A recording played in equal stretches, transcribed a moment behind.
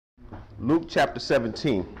Luke chapter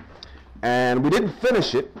 17. And we didn't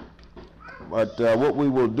finish it, but what we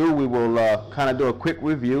will do, we will kind of do a quick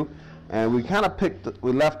review. And we kind of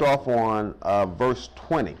we left off on verse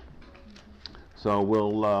 20. So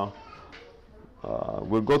we'll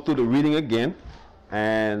go through the reading again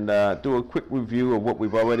and do a quick review of what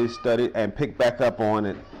we've already studied and pick back up on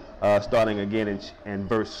it starting again in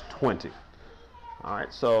verse 20. All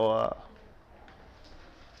right, so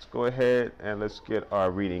let's go ahead and let's get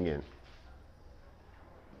our reading in.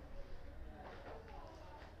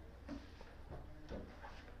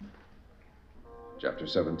 Chapter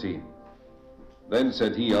 17. Then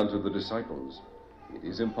said he unto the disciples, It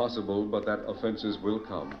is impossible but that offenses will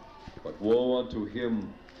come, but woe unto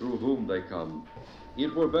him through whom they come.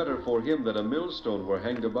 It were better for him that a millstone were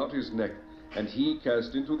hanged about his neck, and he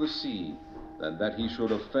cast into the sea, than that he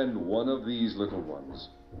should offend one of these little ones.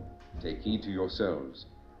 Take heed to yourselves.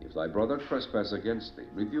 If thy brother trespass against thee,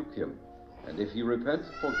 rebuke him, and if he repent,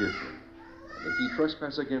 forgive him. And if he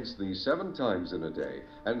trespass against thee 7 times in a day,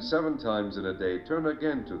 and 7 times in a day turn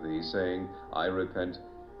again to thee, saying, I repent,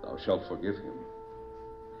 thou shalt forgive him.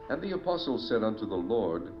 And the apostles said unto the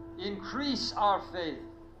Lord, Increase our faith.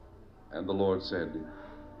 And the Lord said,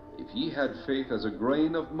 If ye had faith as a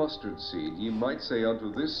grain of mustard seed, ye might say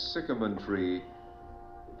unto this sycamore tree,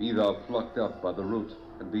 Be thou plucked up by the root,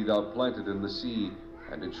 and be thou planted in the sea,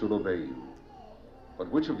 and it should obey you.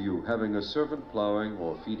 But which of you, having a servant plowing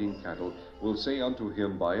or feeding cattle, will say unto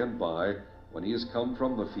him by and by, when he is come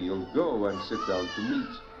from the field, Go and sit down to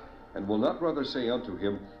meat? And will not rather say unto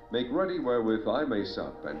him, Make ready wherewith I may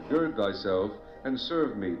sup, and gird thyself, and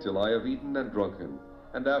serve me till I have eaten and drunken,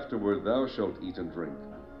 and afterward thou shalt eat and drink?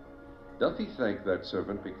 Doth he thank that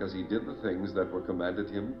servant because he did the things that were commanded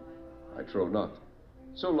him? I trow not.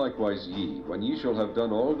 So likewise ye, when ye shall have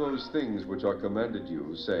done all those things which are commanded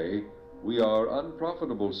you, say, We are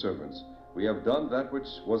unprofitable servants. We have done that which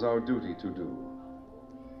was our duty to do.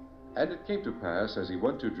 And it came to pass, as he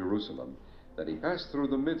went to Jerusalem, that he passed through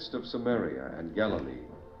the midst of Samaria and Galilee.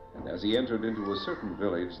 And as he entered into a certain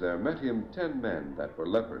village, there met him 10 men that were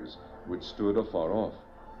lepers, which stood afar off.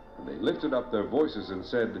 And they lifted up their voices and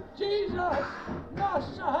said, Jesus,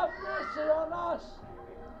 Master, have mercy on us.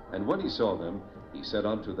 And when he saw them, he said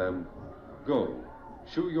unto them, Go,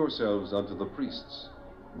 shew yourselves unto the priests.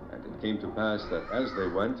 And it came to pass that as they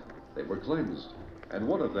went, they were cleansed. And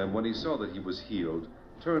one of them, when he saw that he was healed,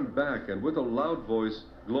 turned back, and with a loud voice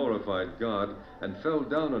glorified God, and fell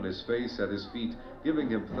down on his face at his feet, giving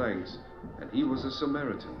him thanks. And he was a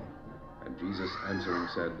Samaritan. And Jesus answering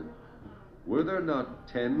said, Were there not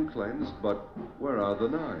 10 cleansed, but where are the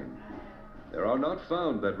 9? There are not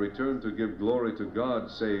found that return to give glory to God,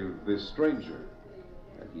 save this stranger.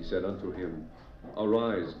 And he said unto him,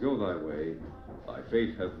 Arise, go thy way, thy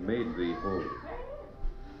faith hath made thee whole.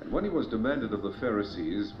 And when he was demanded of the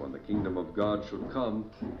Pharisees, when the kingdom of God should come,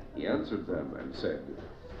 he answered them and said,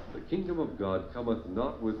 The kingdom of God cometh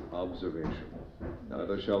not with observation,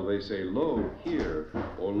 neither shall they say, Lo, here,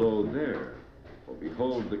 or lo, there. For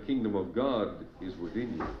behold, the kingdom of God is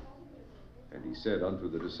within you. And he said unto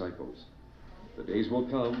the disciples, The days will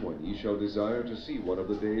come when ye shall desire to see one of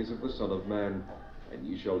the days of the Son of Man, and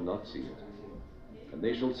ye shall not see it. And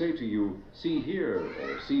they shall say to you, See here,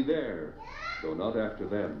 or see there. Go not after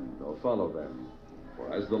them, nor follow them.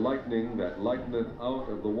 For as the lightning that lighteneth out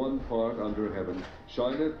of the one part under heaven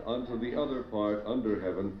shineth unto the other part under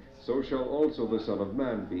heaven, so shall also the Son of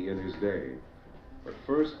Man be in his day. But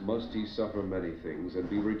first must he suffer many things, and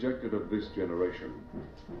be rejected of this generation.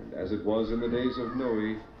 And as it was in the days of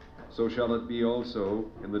Noe, so shall it be also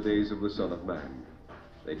in the days of the Son of Man.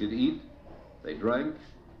 They did eat, they drank,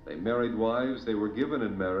 they married wives, they were given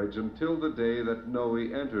in marriage, until the day that Noe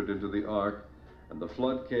entered into the ark, and the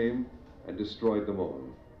flood came and destroyed them all.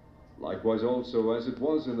 Likewise also, as it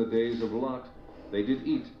was in the days of Lot, they did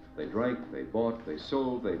eat, they drank, they bought, they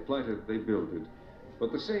sold, they planted, they builded.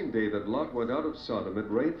 But the same day that Lot went out of Sodom, it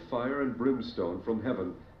rained fire and brimstone from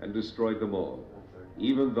heaven, and destroyed them all.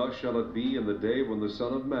 Even thus shall it be in the day when the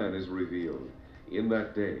Son of Man is revealed. In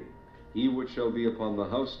that day, he which shall be upon the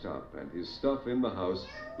housetop, and his stuff in the house,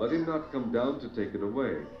 let him not come down to take it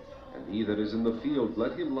away. And he that is in the field,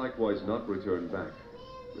 let him likewise not return back.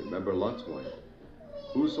 Remember Lot's wife.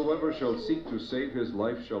 Whosoever shall seek to save his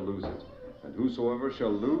life shall lose it, and whosoever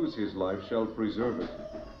shall lose his life shall preserve it.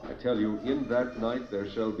 I tell you, in that night there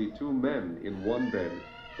shall be 2 men in one bed.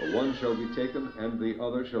 The one shall be taken, and the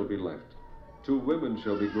other shall be left. 2 women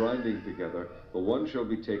shall be grinding together. The one shall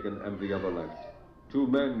be taken, and the other left. 2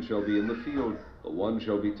 men shall be in the field. The one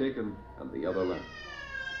shall be taken, and the other left.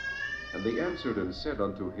 And they answered and said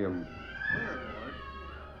unto him, Where, Lord?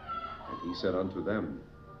 And he said unto them,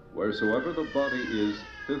 Wheresoever the body is,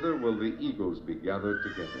 thither will the eagles be gathered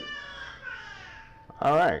together.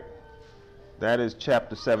 All right. That is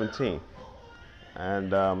chapter 17.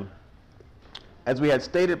 And as we had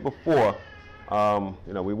stated before,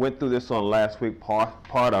 we went through this on last week,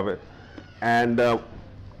 part of it. And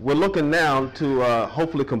we're looking now to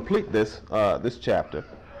hopefully complete this chapter.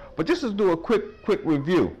 But just to do a quick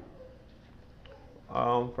review.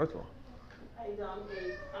 First of all. How you doing?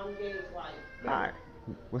 I'm Gabe's wife. Hi.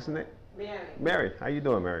 What's the name? Mary. Mary. How you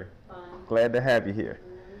doing, Mary? Fine. Glad to have you here.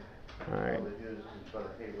 Mm-hmm. All right.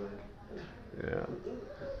 Yeah.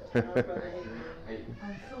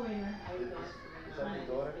 I'm Sawyer. How you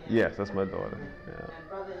doing? Yes, that's my daughter. Yeah. And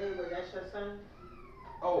Brother Haywood, that's your son?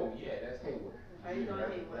 Oh, yeah, that's Haywood. How you doing,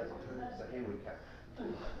 Haywood? That's a Haywood cat.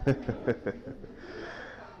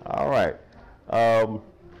 All right.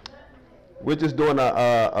 We're just doing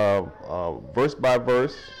a verse by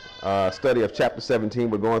verse study of chapter 17.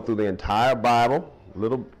 We're going through the entire Bible,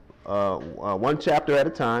 one chapter at a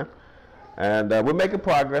time, and we're making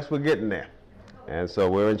progress. We're getting there, and so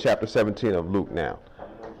we're in chapter 17 of Luke now.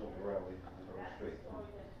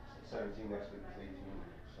 17 next week is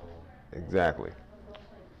 18. Exactly.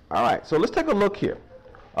 All right. So let's take a look here.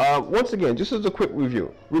 Once again, just as a quick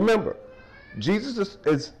review. Remember, Jesus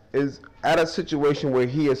is at a situation where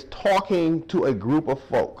he is talking to a group of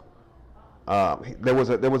folk. There was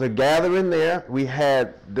a gathering there. We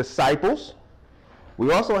had disciples.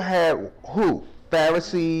 We also had who?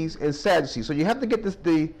 Pharisees and Sadducees. So you have to get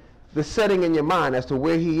the setting in your mind as to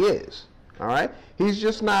where he is. All right. He's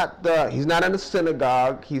just not. He's not in the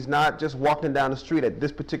synagogue. He's not just walking down the street at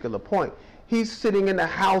this particular point. He's sitting in the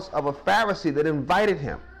house of a Pharisee that invited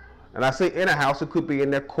him. And I say in a house, it could be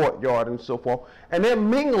in their courtyard and so forth. And they're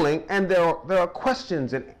mingling, and there are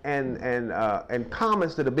questions and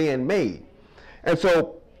comments that are being made. And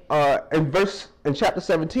so in chapter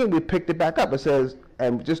 17, we picked it back up. It says,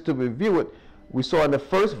 and just to review it, we saw in the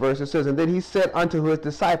first verse, it says, and then he said unto his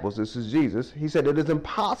disciples, this is Jesus, he said, it is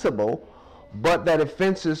impossible but that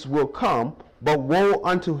offenses will come, but woe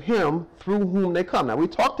unto him through whom they come. Now, we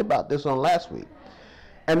talked about this on last week.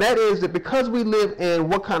 And that is that because we live in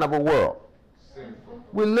what kind of a world? Sinful.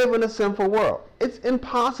 We live in a sinful world. It's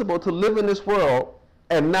impossible to live in this world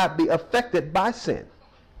and not be affected by sin.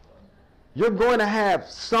 You're going to have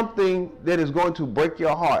something that is going to break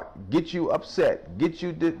your heart, get you upset, get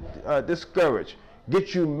you discouraged,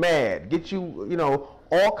 get you mad, get you,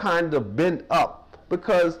 all kinds of bent up,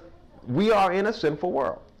 because we are in a sinful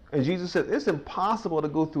world. And Jesus said it's impossible to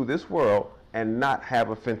go through this world and not have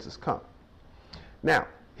offenses come. Now,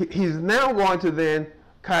 he's now going to then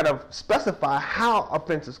kind of specify how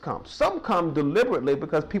offenses come. Some come deliberately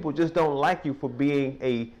because people just don't like you for being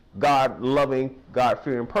a God-loving,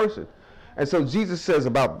 God-fearing person. And so Jesus says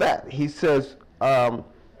about that, he says, but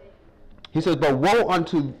woe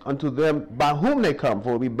unto them by whom they come, for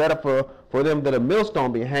it would be better for them that a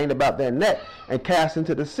millstone be hanged about their neck and cast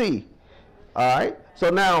into the sea. All right? So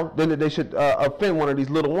now, then they should offend one of these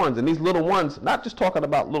little ones. And these little ones, not just talking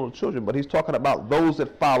about little children, but he's talking about those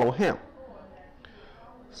that follow him.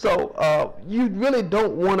 So you really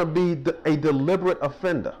don't want to be a deliberate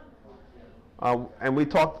offender. And we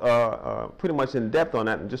talked pretty much in depth on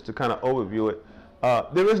that, and just to kind of overview it,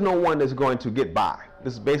 there is no one that's going to get by.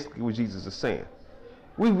 This is basically what Jesus is saying.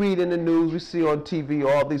 We read in the news, we see on TV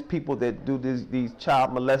all these people that do these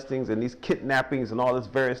child molestings and these kidnappings and all this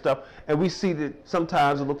various stuff, and we see that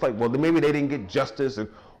sometimes it looks like, well, maybe they didn't get justice, or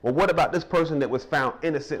what about this person that was found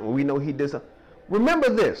innocent when we know he did something?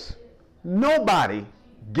 Remember this, nobody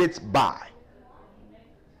gets by.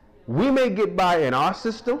 We may get by in our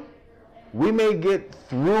system, we may get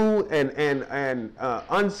through and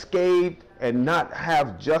unscathed and not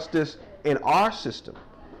have justice in our system,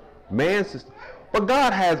 man's system. But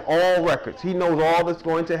God has all records. He knows all that's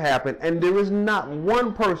going to happen, and there is not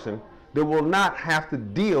one person that will not have to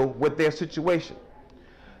deal with their situation.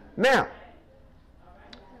 Now,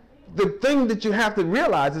 the thing that you have to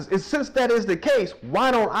realize is since that is the case,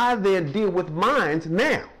 why don't I then deal with mine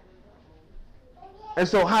now? And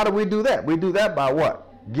so how do we do that? We do that by what?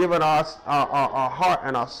 Giving our heart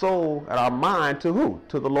and our soul and our mind to who?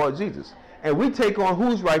 To the Lord Jesus. And we take on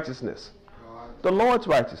whose righteousness? The Lord's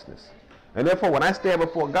righteousness. And therefore, when I stand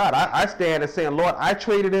before God, I stand and saying, Lord, I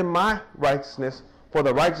traded in my righteousness for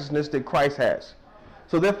the righteousness that Christ has.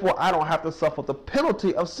 So therefore, I don't have to suffer the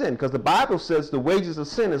penalty of sin, because the Bible says the wages of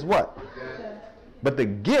sin is what? But the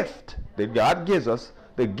gift that God gives us,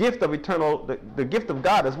 the gift of the gift of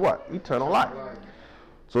God is what? Eternal life.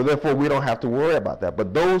 So therefore, we don't have to worry about that.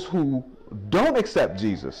 But those who don't accept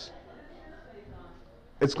Jesus,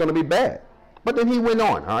 it's going to be bad. But then he went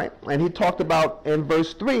on, all right, and he talked about in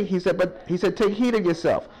verse 3, he said, take heed of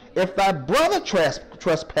yourself. If thy brother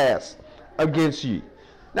trespass against you.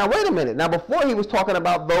 Now, wait a minute. Now, before he was talking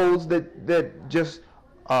about those that just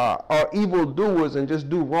are evildoers and just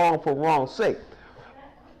do wrong for wrong's sake.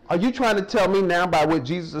 Are you trying to tell me now by what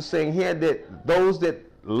Jesus is saying here that those that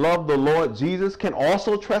love the Lord Jesus can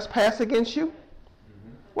also trespass against you?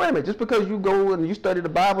 Mm-hmm. Wait a minute. Just because you go and you study the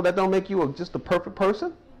Bible, that don't make you just a perfect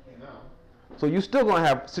person? So you're still going to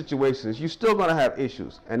have situations. You're still going to have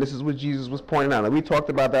issues. And this is what Jesus was pointing out. And we talked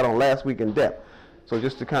about that on last week in depth. So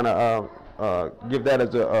just to kind of give that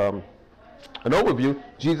as an overview,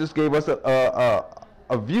 Jesus gave us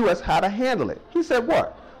a view as how to handle it. He said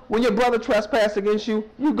what? When your brother trespasses against you,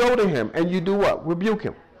 you go to him and you do what? Rebuke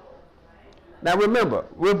him. Now remember,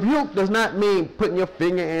 rebuke does not mean putting your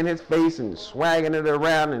finger in his face and swagging it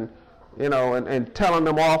around and, you know, and telling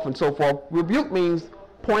them off and so forth. Rebuke means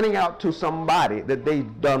pointing out to somebody that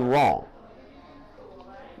they've done wrong.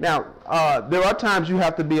 Now, there are times you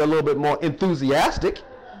have to be a little bit more enthusiastic,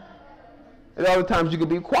 and other times you can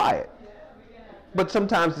be quiet. But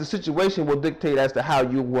sometimes the situation will dictate as to how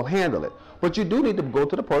you will handle it. But you do need to go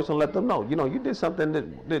to the person and let them know, you know, you did something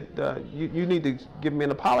that you need to give me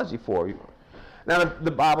an apology for. Now,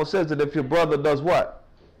 the Bible says that if your brother does what?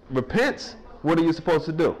 Repents, what are you supposed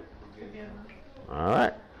to do? All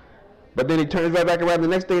right. But then he turns right back around the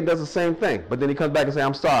next day and does the same thing. But then he comes back and says,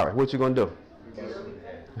 I'm sorry. What you going to do?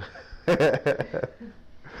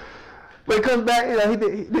 But he comes back, you know,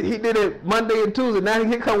 he did it Monday and Tuesday. Now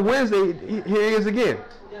he come Wednesday, here he is again.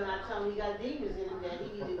 Then I tell him he got demons in him that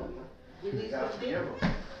he need to release those demons.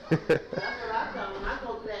 That's what I tell him. I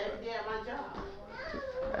go through that every day at my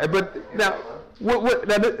job. But now,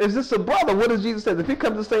 now, is this a brother? What does Jesus say? If he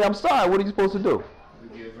comes to say, I'm sorry, what are you supposed to do?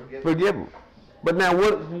 Forgive him. But now,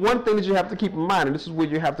 one thing that you have to keep in mind, and this is where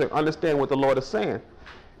you have to understand what the Lord is saying.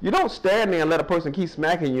 You don't stand there and let a person keep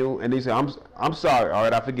smacking you, and they say, I'm sorry, all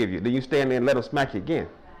right, I forgive you. Then you stand there and let them smack you again.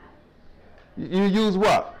 You use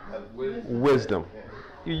what? Wisdom.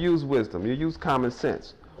 You use wisdom. You use common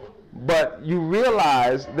sense. But you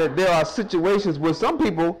realize that there are situations where some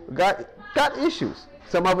people got issues.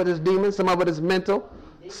 Some of it is demons, some of it is mental,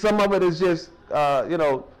 some of it is just,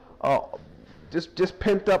 just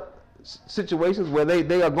pent up situations where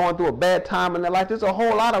they are going through a bad time in their life. There's a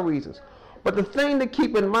whole lot of reasons. But the thing to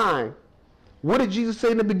keep in mind, what did Jesus say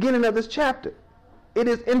in the beginning of this chapter? It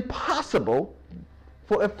is impossible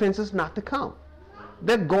for offenses not to come.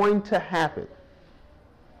 They're going to happen.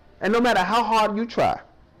 And no matter how hard you try,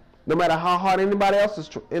 no matter how hard anybody else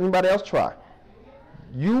try,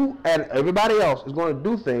 you and everybody else is going to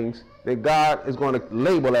do things that God is going to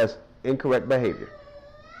label as incorrect behavior.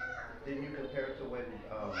 Didn't you compare it to when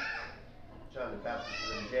John the Baptist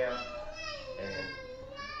was in jail and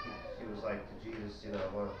he was like to Jesus, you know,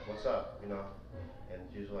 well, what's up, you know? And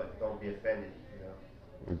Jesus was like, don't be offended, you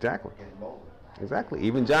know. Exactly. In the moment. Exactly.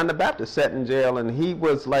 Even John the Baptist sat in jail, and he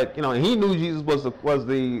was like, you know, he knew Jesus was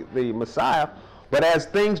the Messiah, but as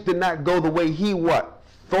things did not go the way he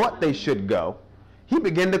thought they should go, he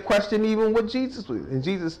began to question even what Jesus was. And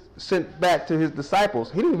Jesus sent back to his disciples.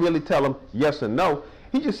 He didn't really tell them yes or no.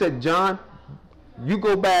 He just said, John, you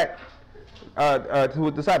go back to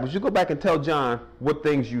his disciples. You go back and tell John what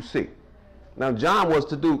things you see. Now, John was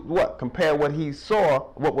to do what? Compare what he saw,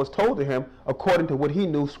 what was told to him, according to what he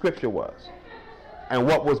knew Scripture was and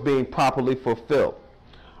what was being properly fulfilled.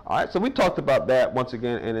 All right, so we talked about that once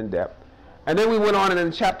again and in depth. And then we went on, and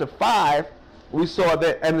in chapter 5, we saw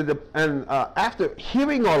that, and after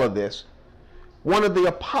hearing all of this, one of the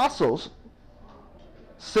apostles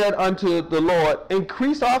said unto the Lord,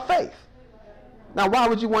 increase our faith. Now, why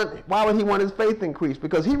would he want his faith increased?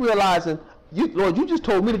 Because he realizing, Lord, you just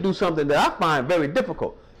told me to do something that I find very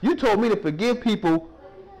difficult. You told me to forgive people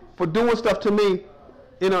for doing stuff to me,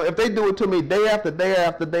 you know, if they do it to me day after day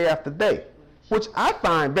after day after day, which I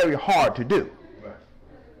find very hard to do. Right.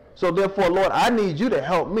 So therefore, Lord, I need you to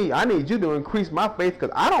help me. I need you to increase my faith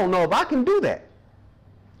because I don't know if I can do that.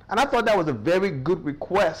 And I thought that was a very good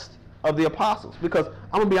request of the apostles because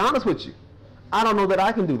I'm going to be honest with you. I don't know that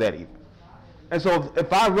I can do that either. And so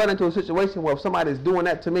if I run into a situation where somebody is doing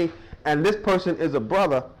that to me and this person is a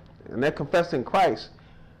brother and they're confessing Christ,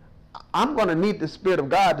 I'm going to need the Spirit of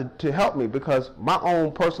God to help me because my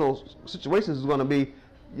own personal situations is going to be,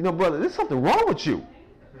 you know, brother, there's something wrong with you.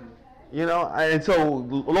 You know, and so,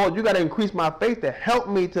 Lord, you got to increase my faith to help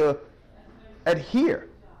me to adhere.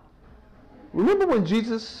 Remember when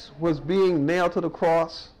Jesus was being nailed to the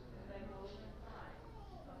cross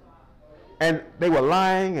and they were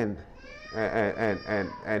lying and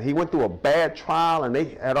and he went through a bad trial, and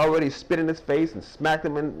they had already spit in his face and smacked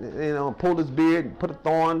him, and pulled his beard and put a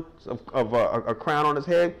thorn of a crown on his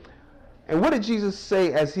head. And what did Jesus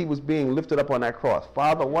say as he was being lifted up on that cross?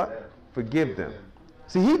 Father, what? Forgive them.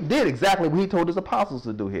 See, he did exactly what he told his apostles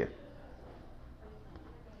to do here.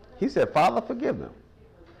 He said, Father, forgive them.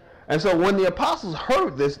 And so when the apostles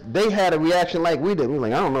heard this, they had a reaction like we did. We were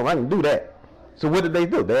like, I don't know if I can do that. So what did they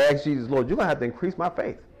do? They asked Jesus, Lord, you're going to have to increase my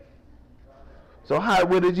faith. So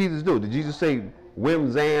what did Jesus do? Did Jesus say,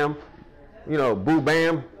 whim, zam, boo,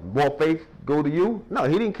 bam, more faith, go to you? No,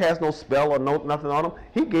 he didn't cast no spell or nothing on them.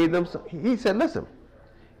 He gave them, he said, listen,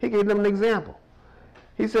 he gave them an example.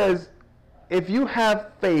 He says, if you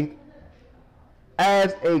have faith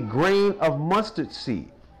as a grain of mustard seed.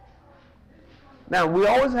 Now, we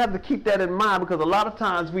always have to keep that in mind, because a lot of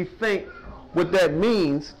times we think what that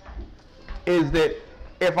means is that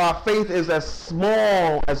if our faith is as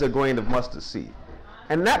small as a grain of mustard seed,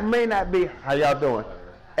 and that may not be, how y'all doing,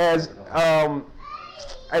 as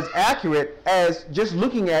accurate as just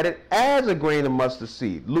looking at it as a grain of mustard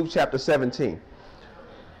seed, Luke chapter 17.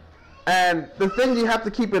 And the thing you have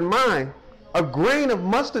to keep in mind, a grain of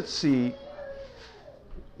mustard seed,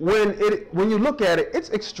 when you look at it, it's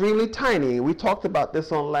extremely tiny. We talked about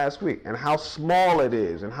this on last week, and how small it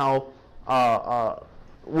is, and how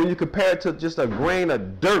when you compare it to just a grain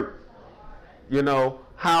of dirt,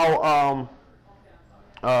 how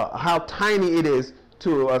tiny it is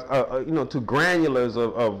to to granulars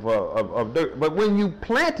of dirt. But when you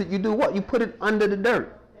plant it, you do what? You put it under the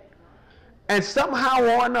dirt, and somehow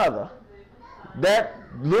or another, that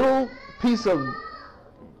little piece of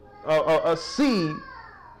a seed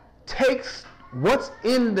takes what's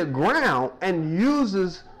in the ground and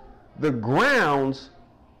uses the ground's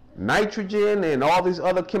nitrogen and all these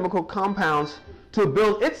other chemical compounds to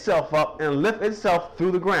build itself up and lift itself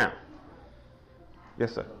through the ground.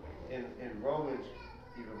 Yes, sir. In Romans,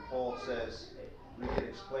 even Paul says we can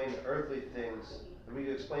explain earthly things, and we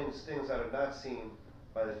can explain things that are not seen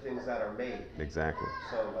by the things that are made. Exactly.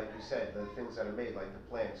 So, like you said, the things that are made, like the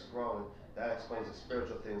plants growing, that explains the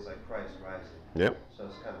spiritual things like Christ rising. Yep. So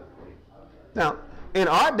it's kind of cool. Now, in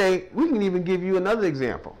our day, we can even give you another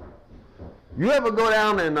example. You ever go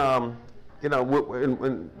down and, in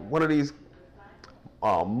one of these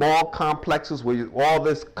mall complexes where all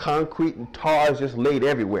this concrete and tar is just laid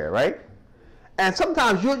everywhere, right? And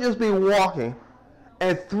sometimes you'll just be walking,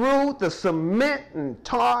 and through the cement and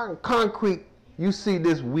tar and concrete, you see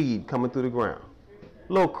this weed coming through the ground.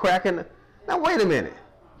 A little crack in it. Now, wait a minute.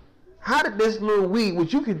 How did this little weed,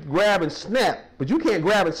 which you could grab and snap, but you can't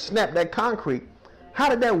grab and snap that concrete, how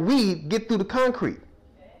did that weed get through the concrete?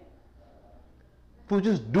 For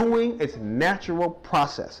just doing its natural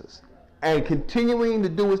processes and continuing to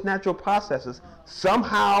do its natural processes,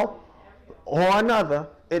 somehow or another,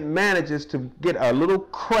 it manages to get a little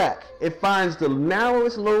crack. It finds the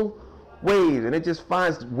narrowest little wave, and it just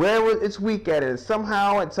finds where it's weak at it, and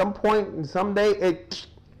somehow, at some point, and someday, it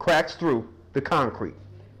cracks through the concrete.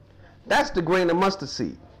 That's the grain of mustard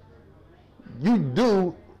seed. You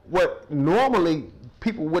do what normally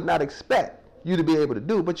people would not expect you to be able to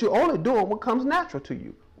do, but you're only doing what comes natural to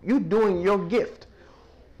you. You're doing your gift.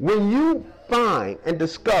 When you find and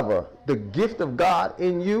discover the gift of God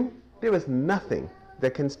in you, there is nothing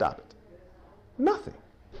that can stop it. Nothing.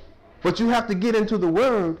 But you have to get into the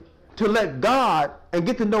Word to let God and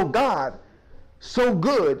get to know God so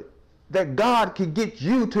good that God can get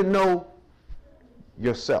you to know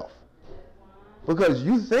yourself. Because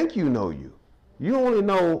you think you know you. You only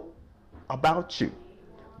know about you.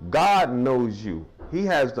 God knows you. He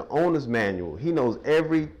has the owner's manual. He knows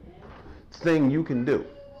everything you can do.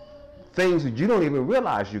 Things that you don't even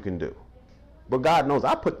realize you can do. But God knows,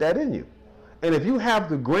 I put that in you. And if you have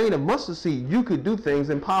the grain of mustard seed, you could do things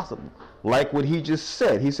impossible. Like what he just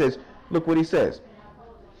said. He says, look what he says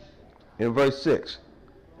in verse 6.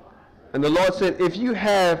 And the Lord said, if you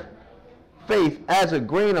have faith as a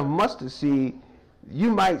grain of mustard seed, you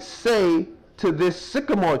might say to this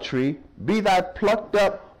sycamore tree, be thou plucked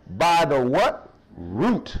up by the what?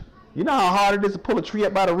 Root. You know how hard it is to pull a tree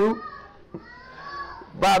up by the root?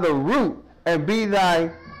 By the root, and be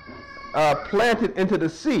thy planted into the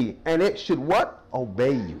sea, and it should what?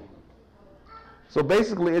 Obey you. So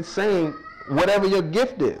basically it's saying whatever your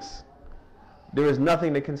gift is, there is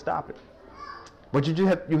nothing that can stop it. But you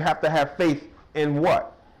have to have faith in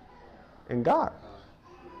what? In God.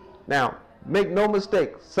 Now, make no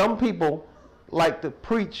mistake, some people like to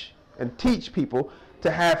preach and teach people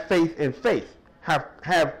to have faith in faith,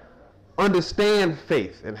 understand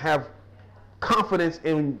faith, and have confidence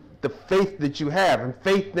in the faith that you have, and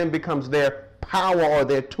faith then becomes their power or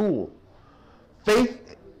their tool.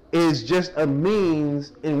 Faith is just a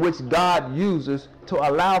means in which God uses to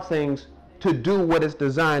allow things to do what it's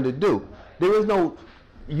designed to do. There is no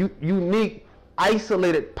unique,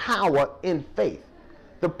 isolated power in faith.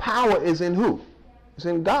 The power is in who? It's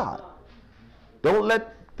in God. Don't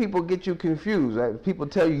let people get you confused. Right? People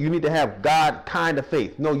tell you need to have God kind of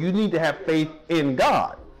faith. No, you need to have faith in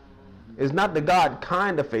God. It's not the God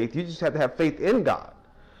kind of faith. You just have to have faith in God.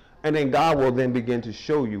 And then God will then begin to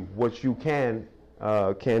show you what you can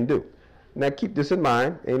do. Now keep this in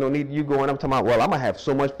mind. Ain't no need you going up talking about, well, I'm going to have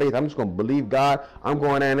so much faith. I'm just going to believe God. I'm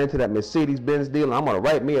going down into that Mercedes-Benz deal and I'm going to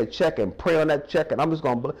write me a check and pray on that check and I'm just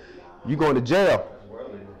going to you're going to jail.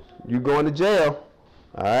 You're going to jail.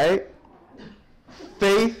 All right?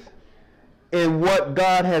 Faith in what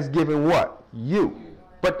God has given what? You.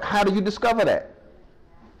 But how do you discover that?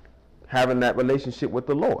 Having that relationship with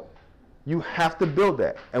the Lord. You have to build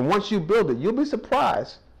that. And once you build it, you'll be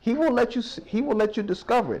surprised. He will let you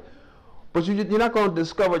discover it. But you're not going to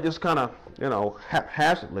discover it just kind of,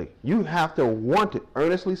 haphazardly. You have to want it,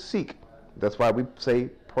 earnestly seek. That's why we say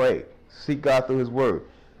pray. Seek God through his word.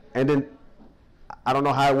 And then, I don't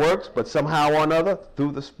know how it works, but somehow or another,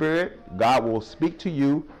 through the Spirit, God will speak to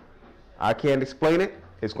you. I can't explain it.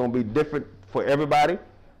 It's going to be different for everybody.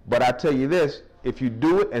 But I tell you this, if you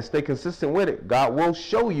do it and stay consistent with it, God will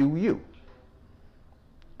show you you.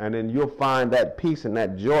 And then you'll find that peace and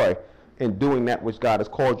that joy in doing that which God has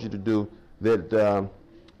called you to do that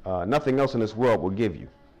nothing else in this world will give you.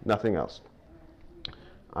 Nothing else.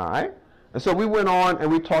 All right? And so we went on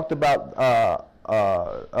and we talked about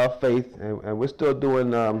faith, and we're still doing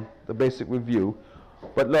the basic review.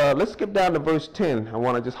 But let's skip down to verse 10. I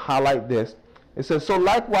want to just highlight this. It says, so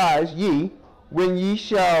likewise ye, when ye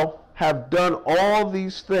shall have done all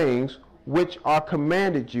these things which are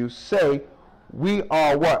commanded you, say, we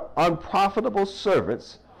are what? Unprofitable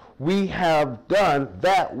servants. We have done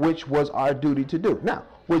that which was our duty to do. Now,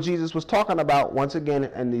 what Jesus was talking about, once again,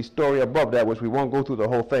 in the story above that, which we won't go through the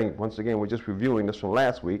whole thing. Once again, we're just reviewing this from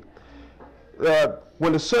last week.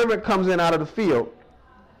 When the servant comes in out of the field,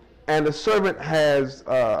 and the servant has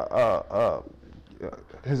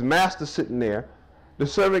his master sitting there, the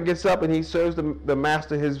servant gets up and he serves the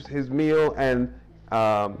master his meal, and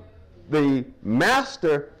the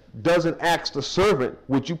master doesn't ask the servant,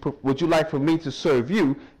 would you like for me to serve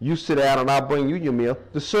you? You sit down and I'll bring you your meal.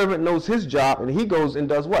 The servant knows his job and he goes and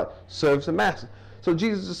does what? Serves the master. So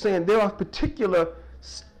Jesus is saying there are particular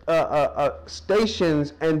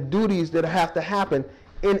stations and duties that have to happen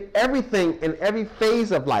in everything, in every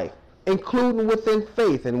phase of life, including within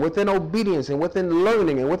faith and within obedience and within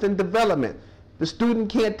learning and within development. The student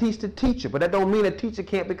can't teach the teacher, but that don't mean a teacher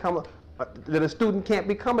can't become that a student can't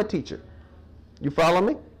become a teacher. You follow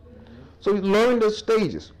me? So you learn those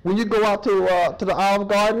stages. When you go out to the Olive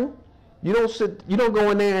Garden, you don't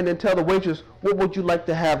go in there and then tell the waitress, what would you like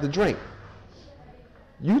to have to drink?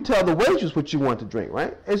 You tell the waitress what you want to drink,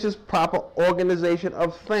 right? It's just proper organization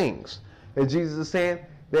of things. And Jesus is saying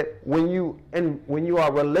that when you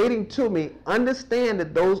are relating to me, understand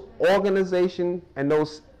that those organization and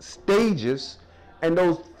those stages and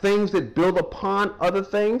those things that build upon other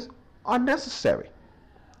things are necessary.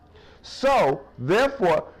 So,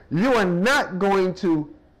 therefore, you are not going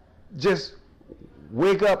to just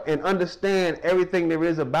wake up and understand everything there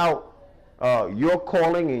is about your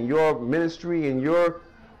calling and your ministry and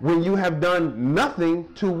when you have done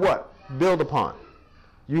nothing to what? Build upon.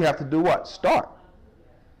 You have to do what? Start.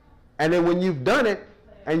 And then when you've done it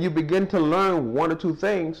and you begin to learn one or two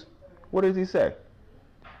things, what does he say?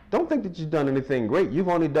 Don't think that you've done anything great. You've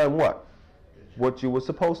only done what? What you were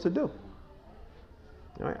supposed to do.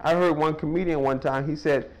 All right? I heard one comedian one time, he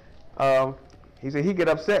said he get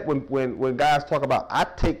upset when guys talk about, I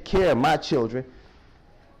take care of my children.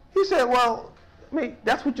 He said, well, I mean,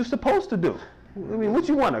 that's what you're supposed to do. I mean, what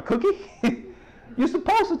you want, a cookie? You're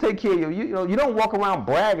supposed to take care of you. You don't walk around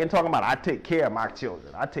bragging talking about, I take care of my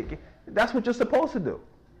children. That's what you're supposed to do.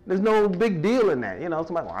 There's no big deal in that.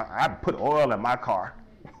 Somebody, well, I put oil in my car.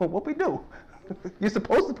 What we do? You're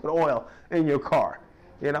supposed to put oil in your car.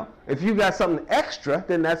 If you got something extra,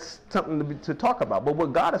 then that's something to talk about. But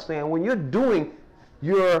what God is saying, when you're doing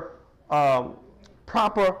your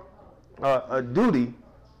proper duty,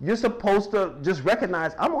 you're supposed to just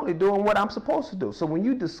recognize, I'm only doing what I'm supposed to do. So when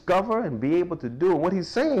you discover and be able to do, and what he's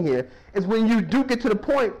saying here is when you do get to the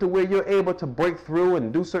point to where you're able to break through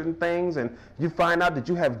and do certain things, and you find out that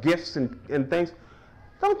you have gifts and things,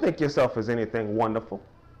 don't think yourself as anything wonderful.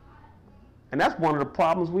 And that's one of the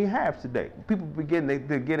problems we have today. People begin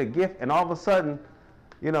to get a gift, and all of a sudden,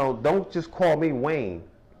 don't just call me Wayne.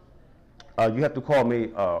 You have to call me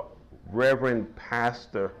Reverend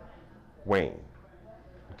Pastor Wayne.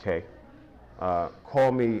 okay,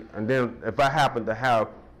 call me, and then if I happen to have,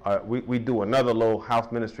 we do another little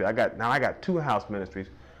house ministry. I got 2 house ministries.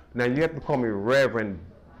 Now you have to call me Reverend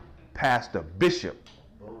Pastor Bishop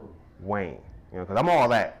Wayne, you know, because I'm all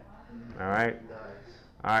that. All right.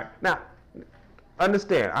 All right. Now,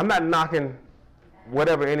 understand, I'm not knocking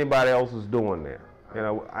whatever anybody else is doing there. You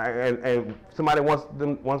know, and somebody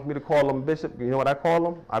wants me to call them bishop. You know what I call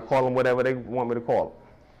them? I call them whatever they want me to call them.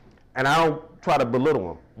 And I don't try to belittle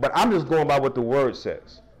them. But I'm just going by what the word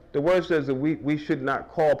says. The word says that we should not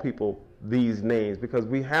call people these names because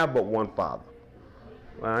we have but one Father.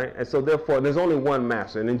 All right? And so therefore, there's only one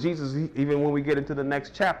master. And in Jesus, even when we get into the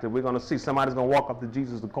next chapter, we're going to see somebody's going to walk up to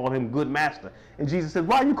Jesus to call him good master. And Jesus says,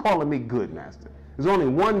 why are you calling me good master? There's only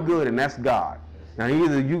one good, and that's God. Now,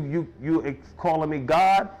 either you calling me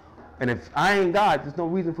God, and if I ain't God, there's no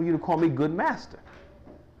reason for you to call me good master.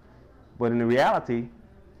 But in the reality,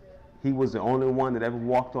 he was the only one that ever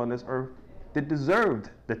walked on this earth that deserved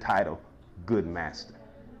the title good master.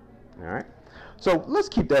 All right? So let's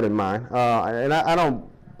keep that in mind. And I don't,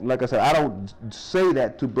 like I said, I don't say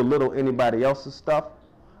that to belittle anybody else's stuff.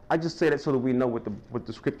 I just say that so that we know what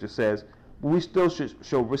the scripture says. But we still should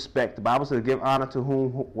show respect. The Bible says give honor to whom,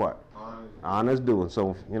 what? Honor is due.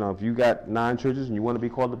 So, you know, if you got 9 churches and you want to be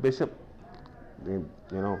called the bishop, then,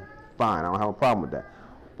 you know, fine. I don't have a problem with that.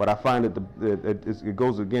 But I find that it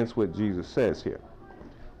goes against what Jesus says here.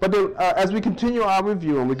 But then, as we continue our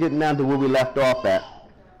review, and we're getting down to where we left off at,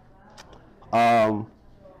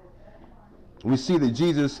 we see that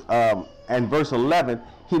Jesus, in verse 11,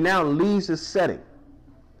 he now leaves his setting.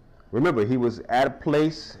 Remember, he was at a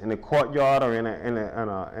place in a courtyard or in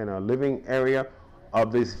a living area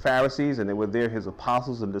of these Pharisees, and they were there, his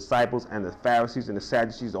apostles and disciples and the Pharisees and the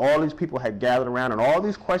Sadducees. All these people had gathered around, and all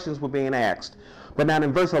these questions were being asked. But now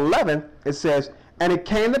in verse 11, it says, and it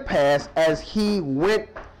came to pass as he went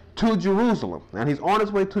to Jerusalem. Now he's on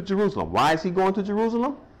his way to Jerusalem. Why is he going to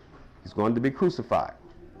Jerusalem? He's going to be crucified.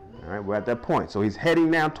 All right, we're at that point. So he's heading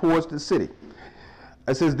now towards the city.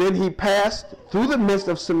 It says, then he passed through the midst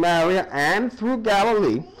of Samaria and through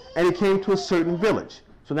Galilee, and he came to a certain village.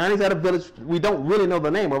 So now he's at a village. We don't really know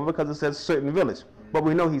the name of it because it says certain village. But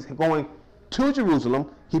we know he's going to Jerusalem.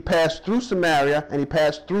 He passed through Samaria and he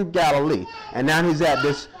passed through Galilee. And now he's at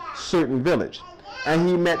this certain village. And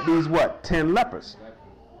he met these, 10 lepers.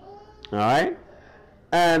 All right?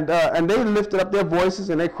 And they lifted up their voices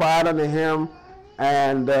and they cried unto him.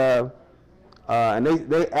 And they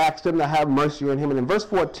asked him to have mercy on him. And in verse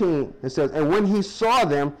 14, it says, and when he saw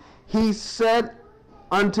them, he said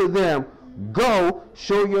unto them, go,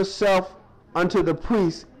 show yourself unto the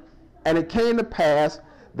priests. And it came to pass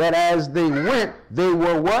that as they went, they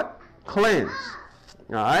were what? Cleansed.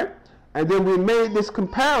 All right? And then we made this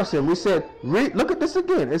comparison. We said, look at this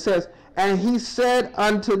again. It says, and he said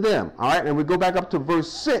unto them. All right? And we go back up to verse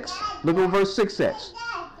 6. Look at what verse 6 says.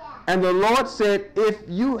 And the Lord said, if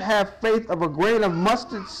you have faith of a grain of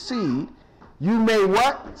mustard seed, you may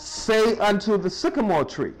what? Say unto the sycamore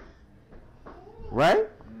tree. Right?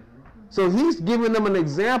 So he's giving them an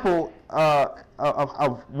example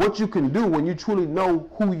of what you can do when you truly know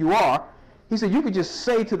who you are. He said you could just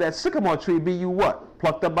say to that sycamore tree, be you what?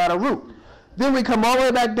 Plucked up by the root. Then we come all the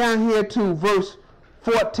way back down here to verse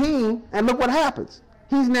 14, and look what happens.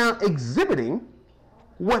 He's now exhibiting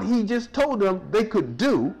what he just told them they could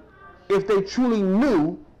do if they truly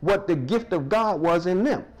knew what the gift of God was in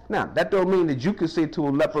them. Now, that don't mean that you can say to a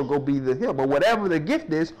leper, go be the hill. But whatever the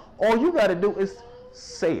gift is, all you got to do is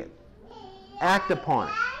say it. Act upon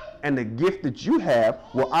it. And the gift that you have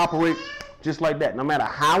will operate just like that, no matter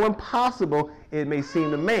how impossible it may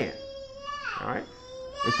seem to man. All right?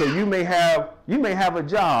 And so you may have a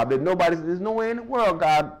job that there's no way in the world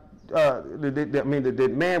God,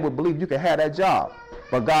 that man would believe you could have that job.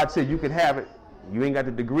 But God said you could have it. You ain't got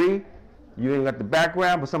the degree, you ain't got the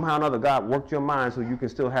background, but somehow or another God worked your mind so you can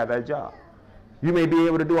still have that job. You may be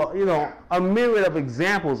able to do a myriad of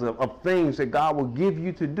examples of things that God will give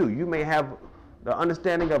you to do. You may have the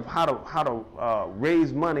understanding of how to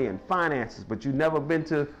raise money and finances, but you've never been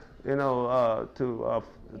to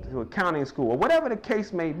accounting school or whatever the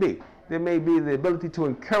case may be. There may be the ability to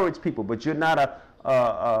encourage people, but you're not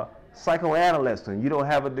a psychoanalyst and you don't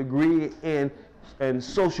have a degree in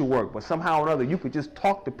social work, but somehow or another you could just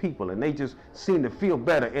talk to people and they just seem to feel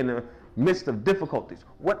better in the midst of difficulties.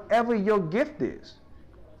 Whatever your gift is,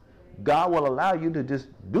 God will allow you to just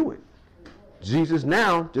do it. Jesus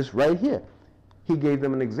now, just right here, he gave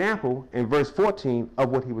them an example in verse 14 of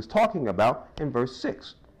what he was talking about in verse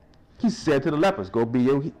 6. He said to the lepers, go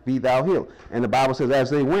be thou healed. And the Bible says as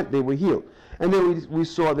they went, they were healed. And then we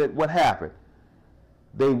saw that what happened?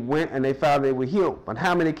 They went and they found they were healed. But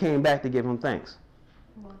how many came back to give him thanks?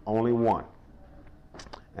 Only one.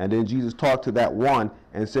 And then Jesus talked to that one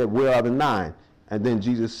and said, where are the 9? And then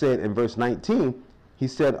Jesus said in verse 19, he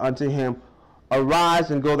said unto him,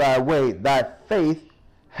 arise and go thy way. Thy faith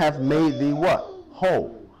hath made thee what?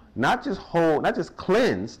 Whole. Not just whole, not just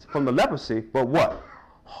cleansed from the leprosy, but what?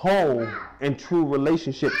 Whole in true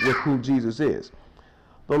relationship with who Jesus is.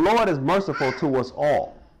 The Lord is merciful to us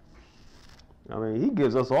all. I mean, he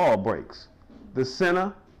gives us all breaks. The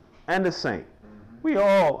sinner and the saint. We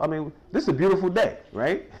all, I mean, this is a beautiful day,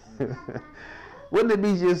 right? Wouldn't it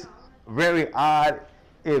be just very odd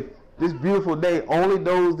if this beautiful day, only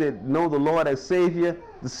those that know the Lord as Savior,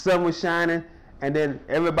 the sun was shining, and then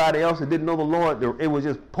everybody else that didn't know the Lord, it was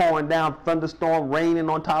just pouring down, thunderstorm, raining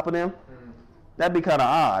on top of them? That'd be kind of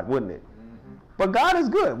odd, wouldn't it? But God is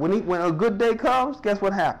good. When a good day comes, guess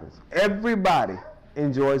what happens? Everybody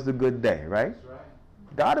enjoys the good day, right?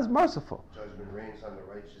 God is merciful. Judgment reigns on the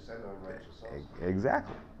righteous and unrighteous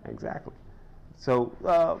also. Exactly.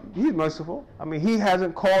 So he's merciful. I mean, he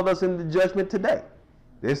hasn't called us into judgment today.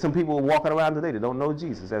 There's some people walking around today that don't know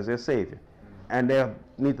Jesus as their Savior. And they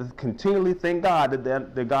need to continually thank God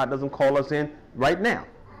that God doesn't call us in right now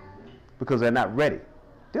because they're not ready.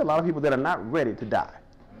 There are a lot of people that are not ready to die.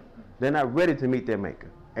 They're not ready to meet their Maker.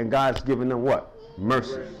 And God's giving them what?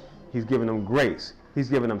 Mercy. He's giving them grace. He's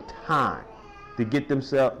giving them time to get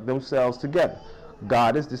themselves together.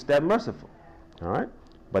 God is just that merciful. All right?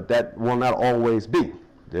 But that will not always be.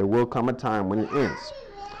 There will come a time when it ends.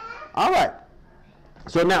 All right.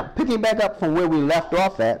 So now, picking back up from where we left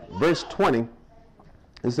off at, verse 20,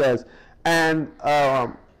 it says, and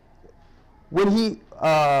when he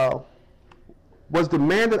was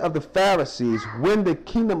demanded of the Pharisees when the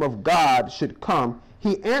kingdom of God should come,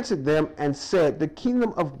 he answered them and said, the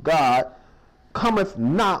kingdom of God cometh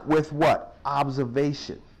not with what?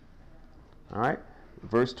 Observation. All right.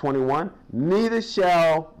 Verse 21, neither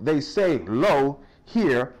shall they say, lo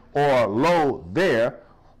here, or lo there,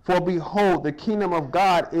 for behold, the kingdom of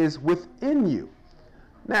God is within you.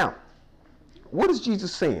 Now, what is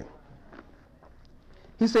Jesus saying?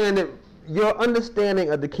 He's saying that your understanding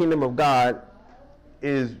of the kingdom of God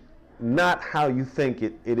is not how you think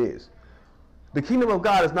it is. The kingdom of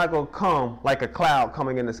God is not going to come like a cloud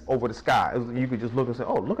coming in over the sky. You could just look and say,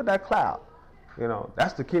 oh, look at that cloud. You know,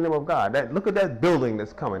 that's the kingdom of God. Look at that building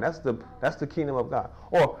that's coming. That's the kingdom of God.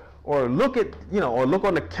 Or look at, or look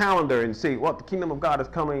on the calendar and see, well, the kingdom of God is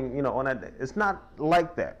coming, on that day. It's not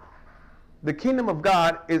like that. The kingdom of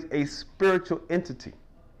God is a spiritual entity.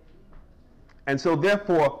 And so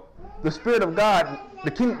therefore, the Spirit of God,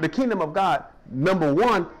 the kingdom of God, number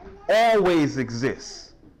one, always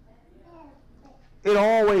exists. It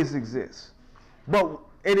always exists. But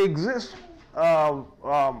it exists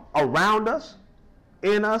around us,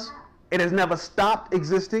 in us. It has never stopped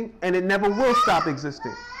existing, and it never will stop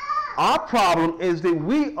existing. Our problem is that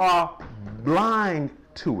we are blind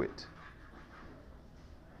to it.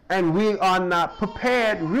 And we are not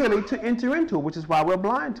prepared really to enter into it, which is why we're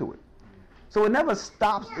blind to it. So it never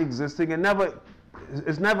stops existing.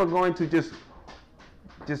 It's never going to just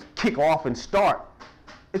kick off and start.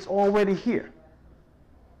 It's already here.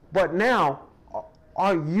 But now,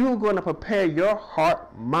 are you going to prepare your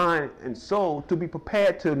heart, mind, and soul to be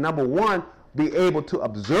prepared to, number one, be able to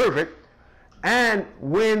observe it? And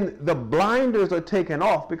when the blinders are taken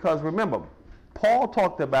off, because remember, Paul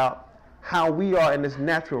talked about how we are in this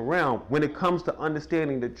natural realm when it comes to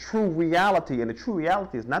understanding the true reality. And the true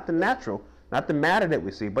reality is not the natural, not the matter that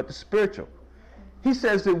we see, but the spiritual. He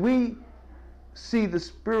says that we see the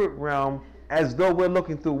spirit realm as though we're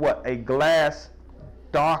looking through what? A glass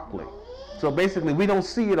darkly. So basically, we don't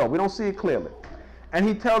see it all. We don't see it clearly. And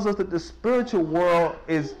he tells us that the spiritual world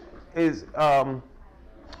we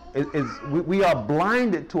are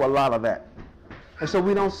blinded to a lot of that. And so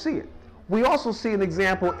we don't see it. We also see an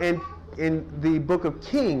example in the book of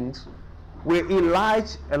Kings where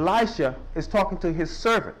Elisha is talking to his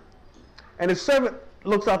servant. And his servant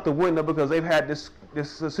looks out the window because they've had this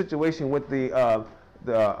situation with the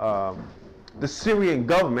Syrian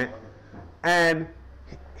government, and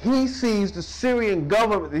he sees the Syrian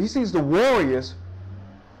government, he sees the warriors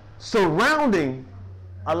surrounding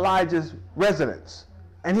Elijah's residence.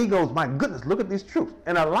 And he goes, my goodness, look at these troops.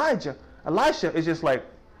 And Elisha is just like,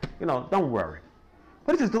 don't worry.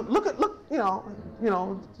 But he says, look,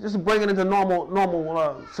 just bring it into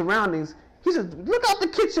normal surroundings. He says, look out the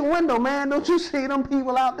kitchen window, man. Don't you see them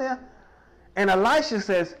people out there? And Elisha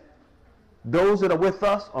says, those that are with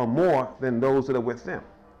us are more than those that are with them.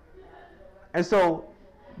 And so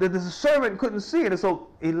the servant couldn't see it. And so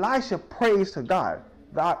Elisha prays to God.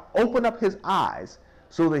 God, open up his eyes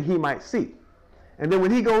so that he might see. And then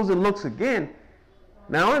when he goes and looks again,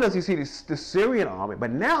 not only does he see the Syrian army,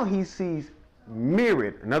 but now he sees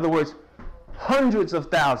myriad, in other words, hundreds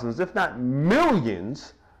of thousands, if not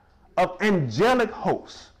millions, of angelic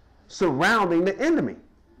hosts surrounding the enemy.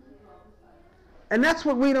 And that's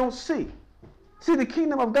what we don't see. See, the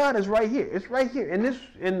kingdom of God is right here. It's right here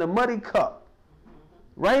in the muddy cup.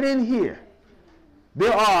 Right in here.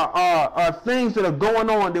 There are things that are going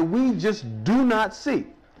on that we just do not see.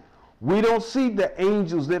 We don't see the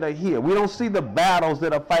angels that are here. We don't see the battles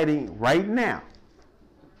that are fighting right now.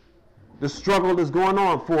 The struggle is going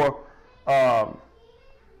on for,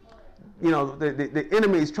 the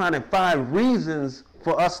enemy is trying to find reasons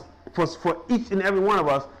for us, for each and every one of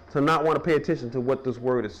us to not want to pay attention to what this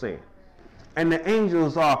word is saying. And the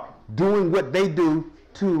angels are doing what they do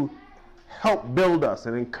to help build us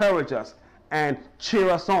and encourage us and cheer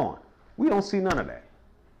us on. We don't see none of that.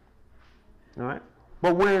 All right?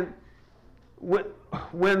 But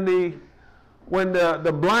when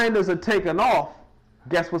the blinders are taken off,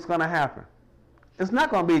 guess what's going to happen? It's not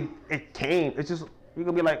going to be, it came. It's just, you're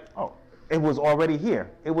going to be like, oh, it was already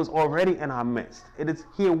here. It was already in our midst. It is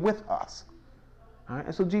here with us. All right?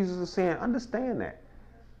 And so Jesus is saying, understand that.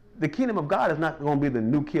 The kingdom of God is not going to be the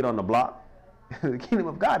new kid on the block. The kingdom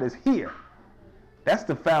of God is here. That's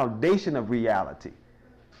the foundation of reality.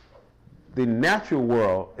 The natural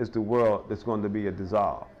world is the world that's going to be a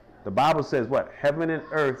dissolve. The Bible says what? Heaven and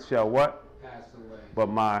earth shall what? Pass away. But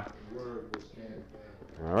my Word will stand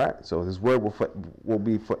forever. all right. So his word will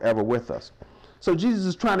be forever with us. So Jesus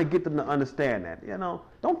is trying to get them to understand that.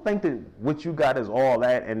 Don't think that what you got is all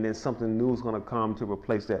that and then something new is going to come to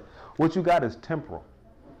replace that. What you got is temporal.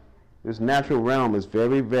 This natural realm is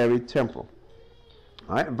very, very temporal.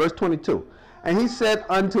 All right. Verse 22. And he said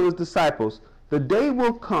unto his disciples, the day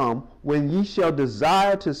will come when ye shall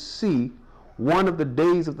desire to see one of the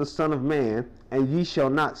days of the Son of Man, and ye shall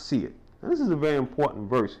not see it. Now, this is a very important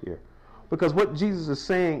verse here, because what Jesus is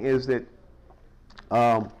saying is that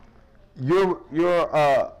your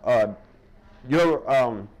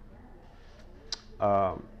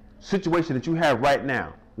situation that you have right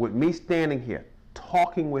now, with me standing here,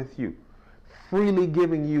 talking with you, freely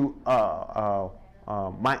giving you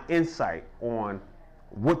my insight on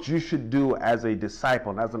what you should do as a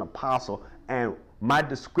disciple and as an apostle, and my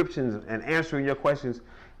descriptions and answering your questions,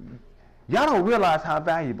 y'all don't realize how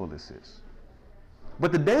valuable this is.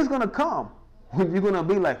 But the day is going to come when you're going to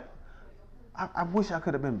be like, I wish I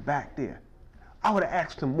could have been back there. I would have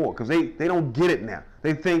asked him more, because they don't get it now.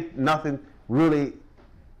 They think nothing really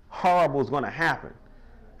horrible is going to happen.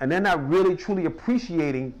 And they're not really truly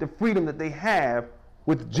appreciating the freedom that they have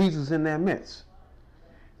with Jesus in their midst.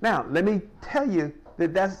 Now, let me tell you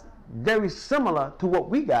that that's very similar to what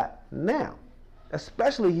we got now,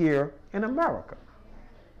 especially here in America.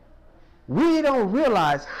 We don't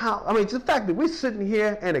realize how, it's the fact that we're sitting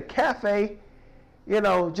here in a cafe,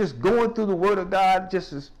 just going through the Word of God,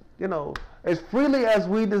 just as, as freely as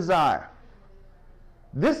we desire.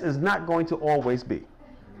 This is not going to always be.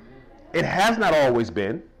 It has not always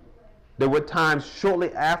been. There were times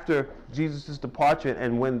shortly after Jesus' departure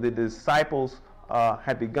and when the disciples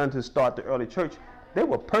had begun to start the early church, they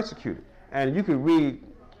were persecuted. And you can read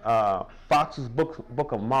Fox's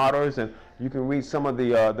book of Martyrs, and you can read some of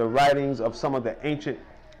the writings of some of the ancient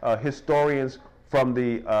historians from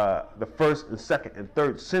the 1st and 2nd and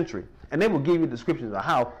 3rd century. And they will give you descriptions of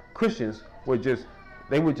how Christians were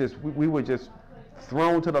we were just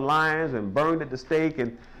thrown to the lions and burned at the stake,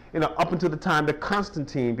 and up until the time that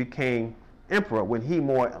Constantine became emperor, when he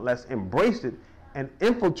more or less embraced it and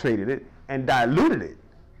infiltrated it and diluted it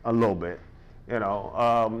a little bit,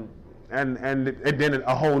 and then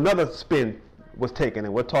a whole nother spin was taken,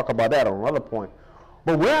 and we'll talk about that on another point.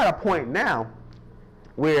 But we're at a point now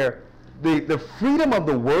where the freedom of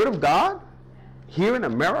the Word of God here in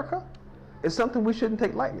America is something we shouldn't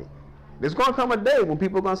take lightly. There's going to come a day when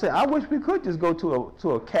people are going to say, I wish we could just go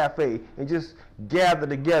to a cafe and just gather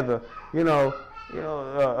together,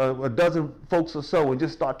 a dozen folks or so, and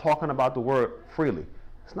just start talking about the Word freely.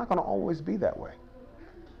 It's not going to always be that way.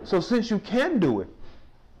 So since you can do it,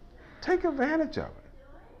 take advantage of it.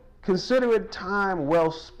 Consider it time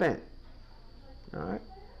well spent. All right?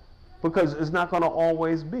 Because it's not going to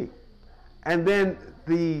always be. And then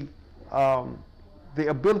the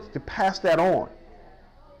ability to pass that on.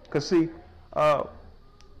 Because see,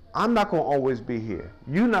 I'm not going to always be here.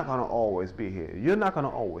 You're not going to always be here. You're not going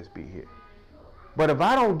to always be here. But if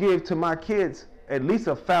I don't give to my kids at least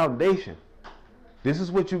a foundation, this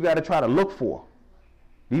is what you got to try to look for.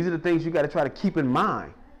 These are the things you got to try to keep in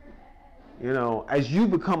mind. As you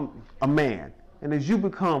become a man and as you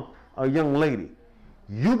become a young lady,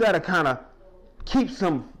 you got to kind of keep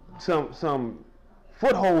some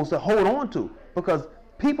footholds to hold on to, because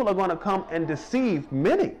people are going to come and deceive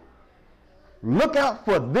many. Look out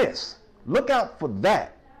for this. Look out for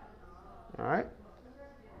that. All right?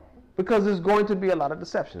 Because there's going to be a lot of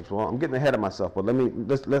deceptions. Well, I'm getting ahead of myself, but let me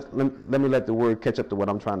let the word catch up to what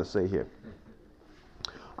I'm trying to say here.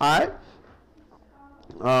 All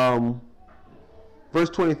right? Verse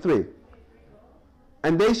 23.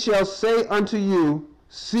 And they shall say unto you,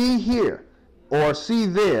 see here, or see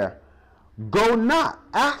there. Go not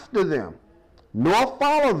after them, nor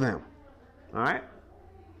follow them. All right?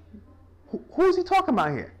 Who is he talking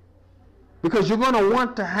about here? Because you're going to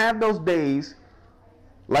want to have those days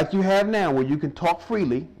like you have now, where you can talk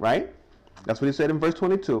freely, right? That's what he said in verse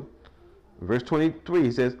 22. In verse 23,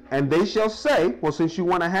 he says, and they shall say, well, since you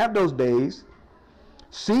want to have those days,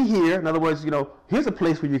 see here. In other words, here's a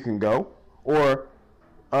place where you can go, or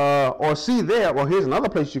see there, or here's another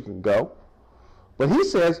place you can go. But he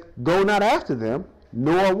says, go not after them,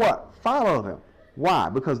 nor what? Follow them. Why?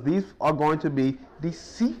 Because these are going to be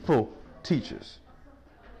deceitful teachers.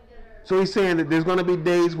 So he's saying that there's going to be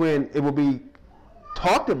days when it will be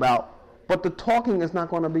talked about, but the talking is not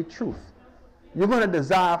going to be truth. You're going to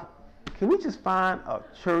desire, can we just find a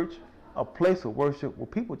church, a place of worship where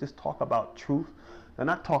people just talk about truth? They're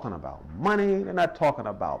not talking about money. They're not talking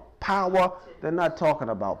about power. They're not talking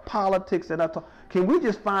about politics. Can we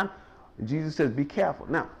just find, Jesus says, be careful.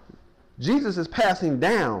 Now, Jesus is passing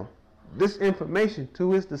down this information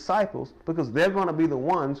to his disciples because they're going to be the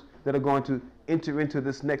ones that are going to enter into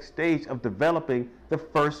this next stage of developing the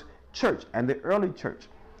first church and the early church.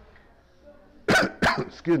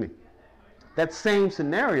 Excuse me. That same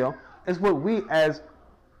scenario is what we as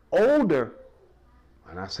older,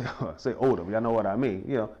 and I say older, but y'all know what I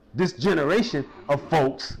mean, this generation of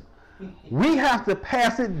folks, we have to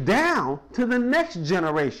pass it down to the next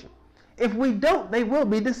generation. If we don't, they will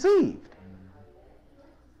be deceived.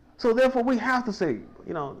 So therefore we have to say,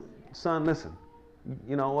 son, listen,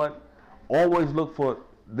 you know what? Always look for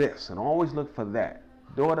this and always look for that.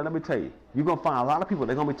 Daughter, let me tell you, you're going to find a lot of people,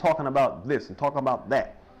 they're going to be talking about this and talking about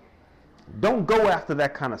that. Don't go after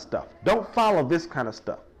that kind of stuff. Don't follow this kind of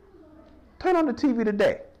stuff. Turn on the TV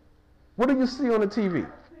today. What do you see on the TV?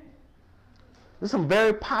 There's some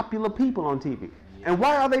very popular people on TV. And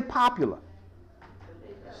why are they popular?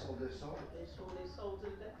 They sold their soul to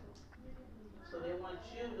the devil. So they want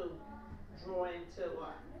you to draw into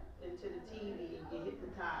the TV and get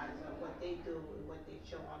hypnotized on what they do and what they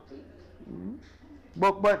show on TV. Mm-hmm.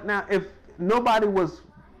 But now, if nobody was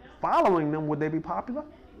following them, would they be popular?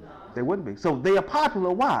 No. They wouldn't be. So they are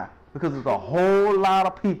popular. Why? Because there's a whole lot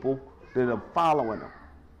of people that are following them.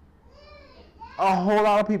 A whole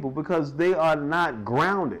lot of people, because they are not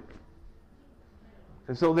grounded.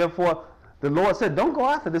 And so therefore, the Lord said, don't go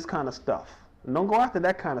after this kind of stuff. Don't go after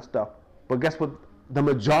that kind of stuff. But guess what the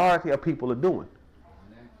majority of people are doing?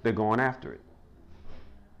 They're going after it.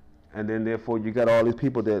 And then therefore you got all these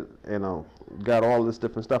people that, got all this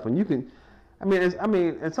different stuff. And you can,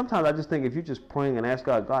 and sometimes I just think if you're just praying and ask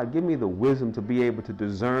God, give me the wisdom to be able to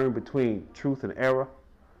discern between truth and error.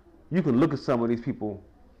 You can look at some of these people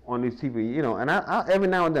on these TV, and I every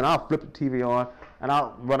now and then I'll flip the TV on and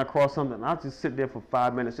I'll run across something and I'll just sit there for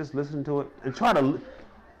 5 minutes, just listen to it and try to,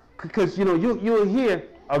 because you'll hear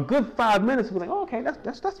a good 5 minutes and be like, oh, okay,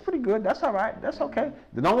 that's pretty good, that's all right, that's okay.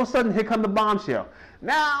 Then all of a sudden here come the bombshell.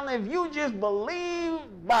 Now if you just believe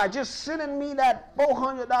by just sending me that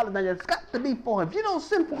 $400, now it's got to be $400. If you don't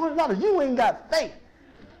send $400, you ain't got faith.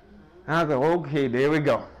 And I go, okay, there we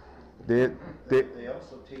go. They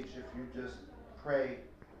also teach if you just pray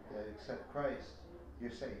and accept Christ,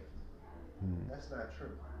 you're saved. That's not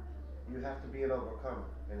true. You have to be an overcomer,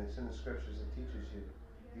 and it's in the scriptures that teaches you.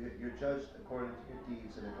 You're judged according to your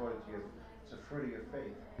deeds and according to it's a fruit of your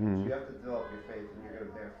faith. So you have to develop your faith, and you're going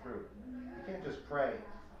to bear fruit. You can't just pray,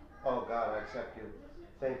 oh God, I accept you,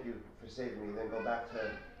 thank you for saving me, then go back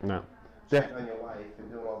to check on your life and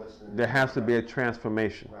doing all this. There has to be a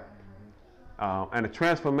transformation. Right. And a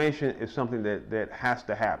transformation is something that has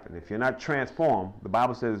to happen. If you're not transformed, the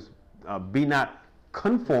Bible says, be not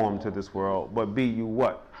conformed to this world, but be you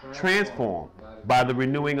what? Transformed by the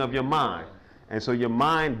renewing of your mind. And so your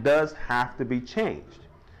mind does have to be changed.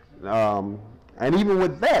 And even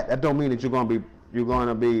with that don't mean that you're going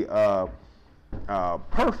to be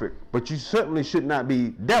perfect, but you certainly should not be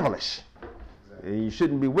devilish. And you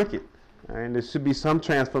shouldn't be wicked. And there should be some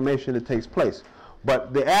transformation that takes place.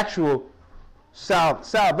 But the actual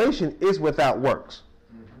salvation is without works.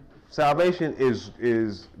 Salvation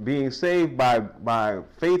is being saved by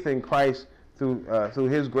faith in Christ through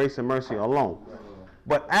his grace and mercy alone.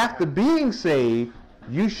 But after being saved,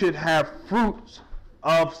 you should have fruits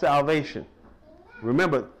of salvation.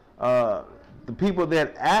 Remember, the people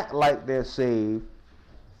that act like they're saved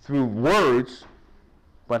through words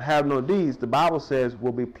but have no deeds, the Bible says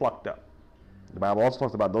will be plucked up. The Bible also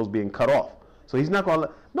talks about those being cut off. So he's not going to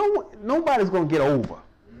nobody's going to get over.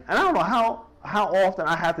 And I don't know how often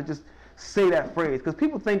I have to just say that phrase, because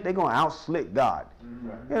people think they're going to outslick God.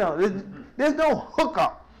 You know, there's no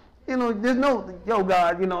hookup. You know, there's no, yo,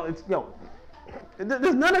 God, you know, it's, yo,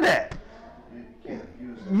 there's none of that.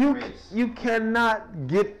 You cannot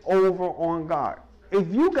get over on God.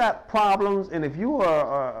 If you got problems, and if you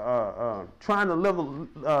are trying to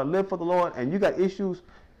live for the Lord, and you got issues,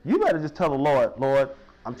 you better just tell the Lord, Lord,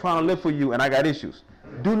 I'm trying to live for you, and I got issues.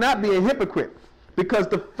 Do not be a hypocrite, because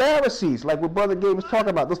the Pharisees, like what Brother Gabe was talking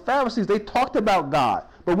about, those Pharisees, they talked about God,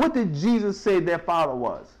 but what did Jesus say their father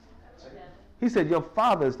was? He said, your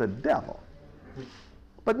father is the devil.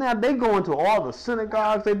 But now they go into all the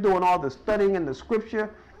synagogues, they're doing all the studying in the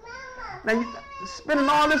scripture. Now you spending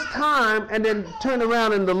all this time, and then turn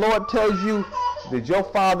around and the Lord tells you that your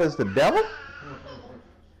father is the devil?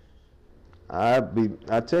 I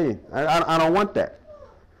tell you, I don't want that.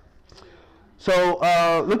 So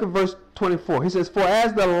look at verse 24. He says, for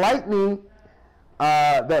as the lightning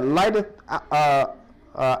that lighteth out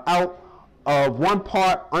of one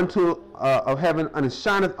part of heaven, and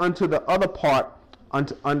shineth unto the other part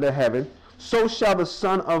under heaven, so shall the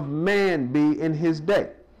Son of Man be in his day.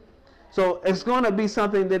 So it's going to be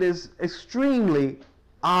something that is extremely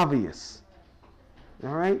obvious. All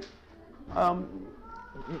right?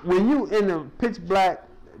 When you in the pitch black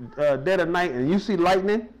dead of night and you see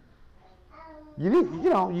lightning, you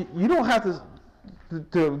don't have to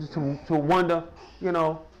wonder, you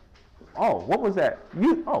know, oh, what was that?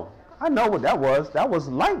 I know what that was. That was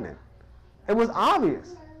lightning. It was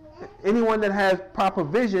obvious. Anyone that has proper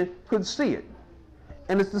vision could see it.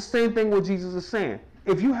 And it's the same thing what Jesus is saying.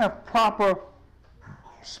 If you have proper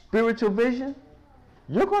spiritual vision,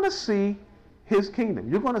 you're going to see his kingdom.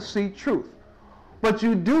 You're going to see truth. But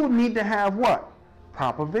you do need to have what?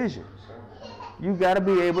 Proper vision. You got to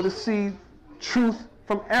be able to see truth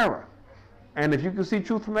from error. And if you can see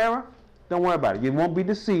truth from error, don't worry about it. You won't be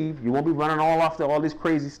deceived. You won't be running all off to all this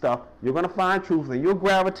crazy stuff. You're going to find truth, and you'll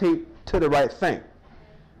gravitate to the right thing.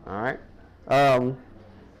 All right?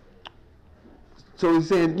 So he's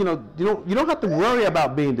saying, you don't have to worry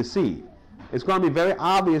about being deceived. It's going to be very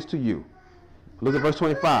obvious to you. Look at verse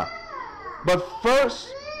 25. But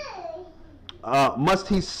first must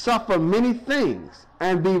he suffer many things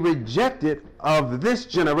and be rejected of this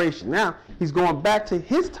generation. Now, he's going back to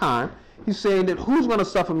his time. He's saying that who's going to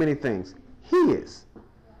suffer many things? He is.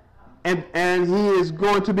 And he is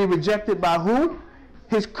going to be rejected by who?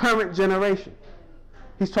 His current generation.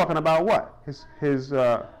 He's talking about what? His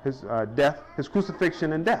death, his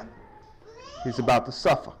crucifixion and death. He's about to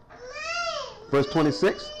suffer. Verse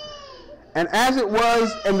 26. And as it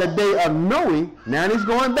was in the day of Noe, now he's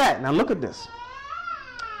going back. Now look at this.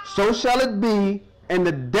 So shall it be in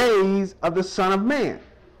the days of the Son of Man.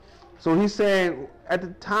 So he's saying, at the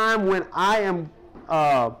time when I am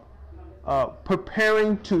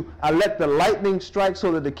preparing to let the lightning strike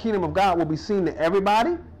so that the kingdom of God will be seen to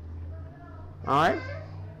everybody. All right.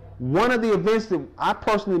 One of the events that I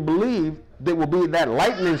personally believe that will be that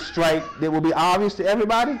lightning strike that will be obvious to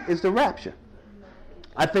everybody is the rapture.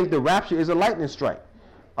 I think the rapture is a lightning strike.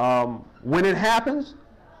 When it happens,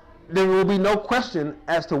 there will be no question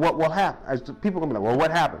as to what will happen. As to, people are going to be like, well,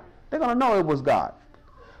 what happened? They're going to know it was God.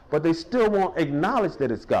 But they still won't acknowledge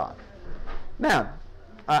that it's God. Now,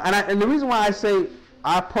 and the reason why I say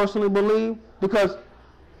I personally believe, because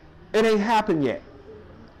it ain't happened yet.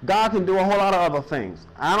 God can do a whole lot of other things.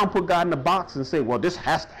 I don't put God in a box and say, well, this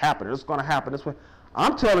has to happen. It's going to happen this way.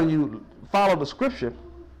 I'm telling you, follow the scripture,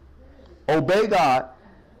 obey God,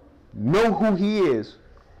 know who he is,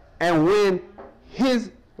 and when his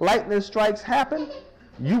lightning strikes happen,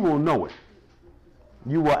 you will know it.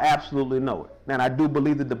 You will absolutely know it. And I do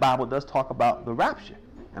believe that the Bible does talk about the rapture.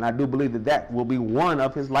 And I do believe that that will be one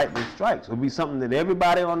of his lightning strikes. It will be something that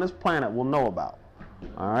everybody on this planet will know about.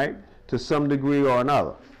 All right? To some degree or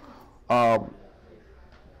another.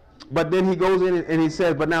 But then he goes in and he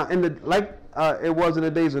says, but now in the it was in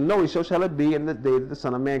the days of Noe, so shall it be in the day that the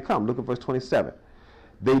Son of Man come. Look at verse 27.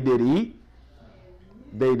 They did eat,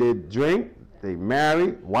 they did drink, they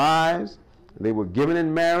married wives, they were given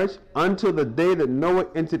in marriage until the day that Noah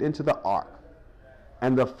entered into the ark,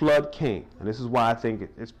 and the flood came. And this is why I think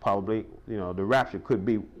it's probably, the rapture could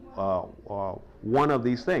be one of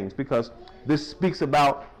these things, because this speaks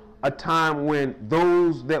about a time when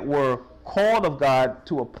those that were called of God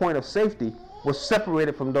to a point of safety were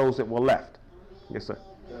separated from those that were left. Yes, sir.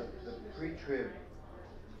 The pre-trib,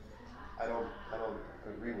 I don't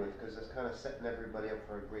agree with, because it's kind of setting everybody up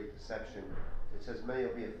for a great deception. It says many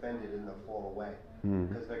will be offended and they'll fall away.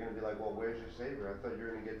 Because they're going to be like, well, where's your Savior? I thought you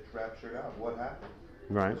were going to get raptured out. What happened?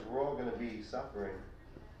 Right. Because we're all going to be suffering.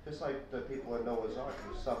 Just like the people in Noah's Ark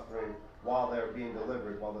were suffering while they were being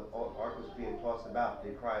delivered, while the ark was being tossed about,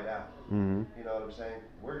 they cried out. You know what I'm saying?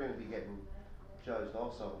 We're going to be getting judged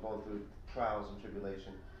also, going through trials and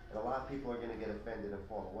tribulation. And a lot of people are going to get offended and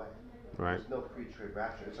fall away. Right. There's no pre-trib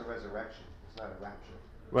rapture. It's a resurrection. It's not a rapture.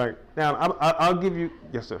 Right. Now, I'll give you,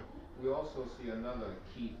 yes, sir. We also see another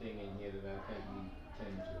key thing in here that I think we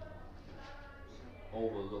tend to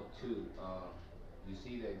overlook too. You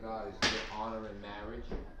see that God is still honoring marriage.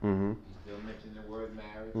 He still mentioning the word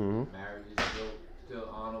marriage. Marriage is still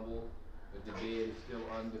honorable, but the bed is still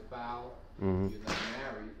undefiled. If you're not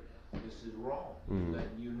married, this is wrong. He's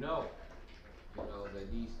letting you know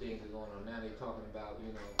that these things are going on. Now they're talking about,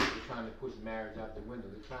 they're trying to push marriage out the window.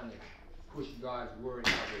 They're trying to push God's word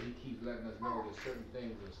out, but he keeps letting us know that certain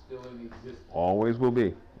things are still in existence. Always will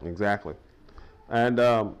be. Exactly. And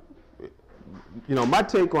my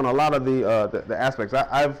take on a lot of the aspects,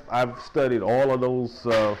 I've studied all of those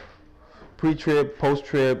pre-trib,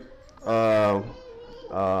 post-trib,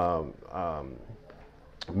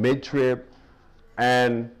 mid-trib,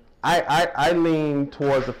 and I lean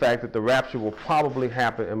towards the fact that the rapture will probably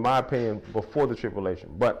happen, in my opinion, before the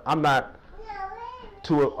tribulation. But I'm not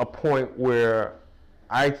to a point where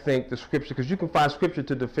I think the scripture, because you can find scripture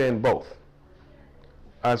to defend both.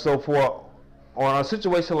 So on a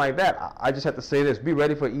situation like that, I just have to say this: be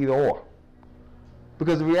ready for either or.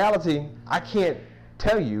 Because the reality, I can't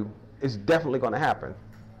tell you it's definitely going to happen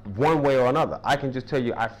one way or another. I can just tell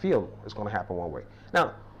you I feel it's going to happen one way.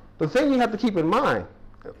 Now, the thing you have to keep in mind,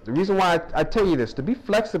 the reason why I tell you this, to be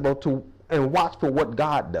flexible and watch for what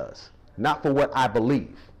God does, not for what I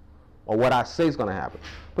believe or what I say is going to happen.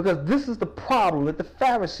 Because this is the problem that the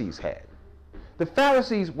Pharisees had. The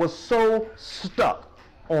Pharisees were so stuck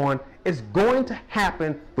on it's going to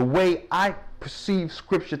happen the way I perceive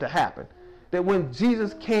Scripture to happen, that when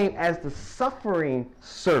Jesus came as the suffering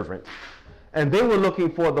servant, and they were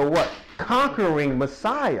looking for the what? Conquering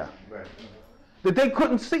Messiah, that they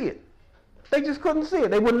couldn't see it. They just couldn't see it.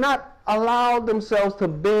 They would not allow themselves to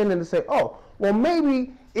bend and to say, oh, well,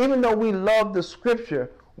 maybe even though we love the Scripture,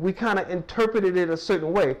 we kind of interpreted it a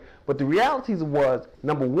certain way. But the reality was,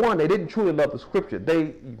 number one, they didn't truly love the Scripture.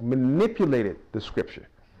 They manipulated the Scripture.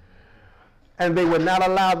 And they would not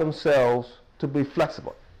allow themselves to be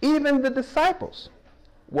flexible. Even the disciples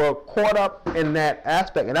were caught up in that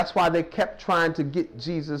aspect. And that's why they kept trying to get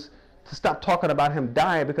Jesus to stop talking about him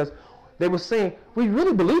dying, because they were saying, we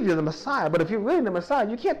really believe you're the Messiah, but if you're really the Messiah,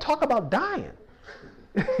 you can't talk about dying.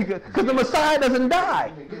 Because the Messiah doesn't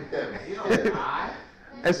die.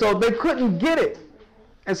 And so they couldn't get it.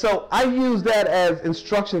 And so I use that as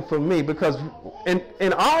instruction for me, because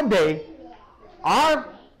in our day, our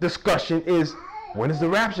discussion is, when is the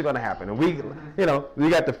rapture going to happen? And we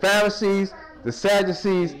got the Pharisees, the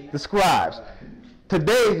Sadducees, the scribes.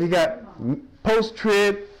 Today we got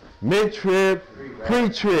post-trib, mid-trib,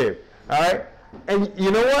 pre-trib. All right? And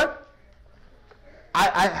you know what?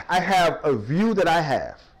 I have a view that I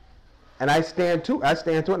have, and I stand to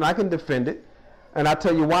it, and I can defend it, and I'll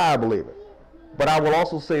tell you why I believe it. But I will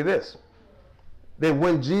also say this, that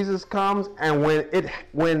when Jesus comes, and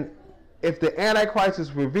if the Antichrist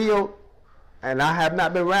is revealed and I have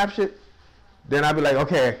not been raptured, then I'll be like,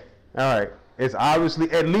 okay, all right, it's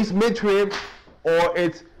obviously at least mid-trib or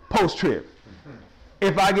it's post-trib.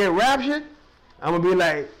 If I get raptured, I'm going to be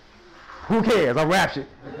like, who cares? I'm raptured.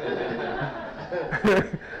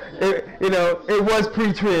 It was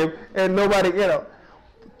pre-trib and nobody,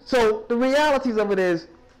 So the realities of it is,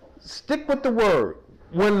 stick with the word.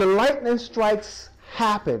 When the lightning strikes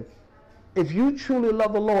happen, if you truly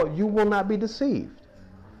love the Lord, you will not be deceived.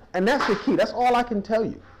 And that's the key. That's all I can tell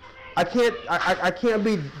you. I can't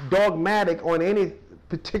be dogmatic on any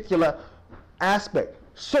particular aspect.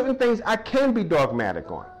 Certain things I can be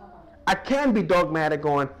dogmatic on. I can be dogmatic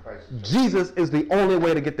on Jesus is the only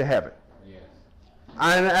way to get to heaven. Yes.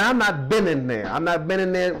 And I'm not bending there. I'm not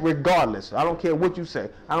bending there regardless. I don't care what you say.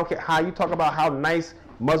 I don't care how you talk about how nice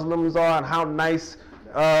Muslims are and how nice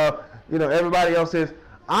everybody else is.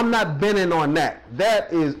 I'm not bending on that.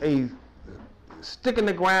 That is a stick in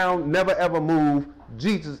the ground, never ever move.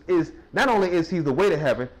 Jesus is, not only is he the way to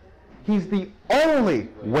heaven, he's the only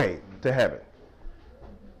way to heaven.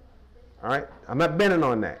 All right? I'm not bending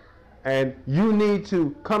on that. And you need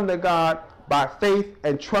to come to God by faith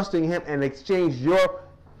and trusting him and exchange your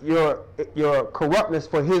corruptness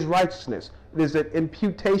for his righteousness. there's an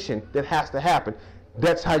imputation that has to happen.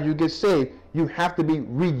 That's how you get saved. You have to be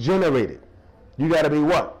regenerated. You got to be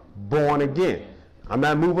what? Born again. I'm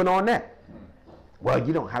not moving on that. Well,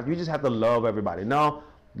 you don't have. You just have to love everybody. No,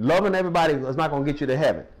 loving everybody is not going to get you to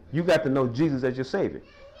heaven. You got to know Jesus as your Savior.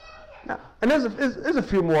 Now, and there's a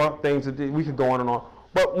few more things that we could go on and on.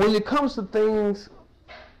 But when it comes to things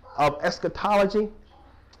of eschatology,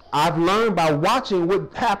 I've learned by watching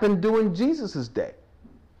what happened during Jesus' day.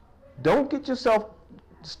 Don't get yourself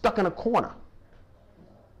stuck in a corner.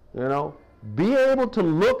 You know, be able to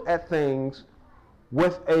look at things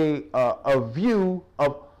with a view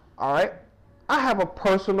of, all right, I have a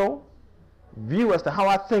personal view as to how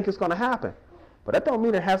I think it's going to happen. But that don't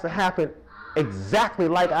mean it has to happen exactly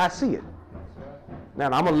like I see it. Now,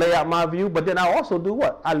 I'm going to lay out my view, but then I also do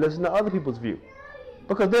what? I listen to other people's view.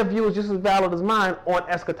 Because their view is just as valid as mine on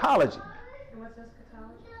eschatology. And what's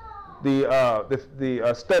eschatology?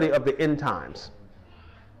 The study of the end times.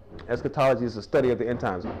 Eschatology is the study of the end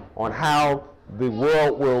times, on how the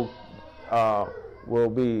world will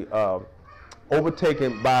be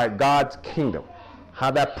overtaken by God's kingdom,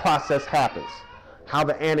 how that process happens, how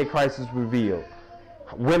the Antichrist is revealed,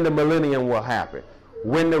 when the millennium will happen,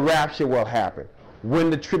 when the rapture will happen, when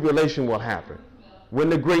the tribulation will happen, when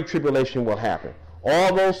the great tribulation will happen.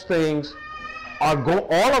 All those things are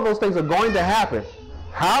going to happen.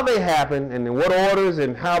 How they happen and in what orders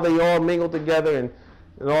and how they all mingle together and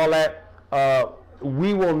all that,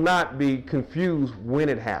 we will not be confused when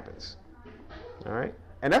it happens. All right?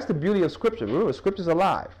 And that's the beauty of Scripture. Remember, Scripture's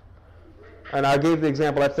alive. And I gave the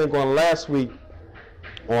example, I think, on last week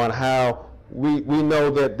on how we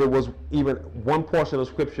know that there was even one portion of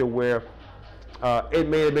Scripture where it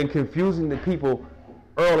may have been confusing to people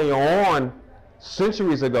early on,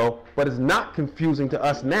 centuries ago, but it's not confusing to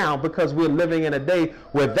us now because we're living in a day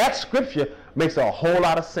where that Scripture makes a whole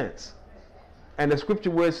lot of sense. And the Scripture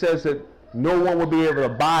where it says that no one will be able to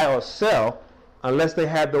buy or sell unless they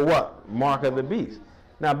had the what? Mark of the beast.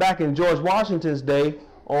 Now, back in George Washington's day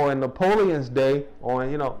or in Napoleon's day, or,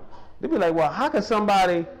 you know, they'd be like, well, how can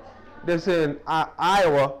somebody that's in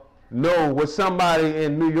Iowa know what somebody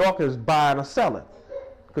in New York is buying or selling?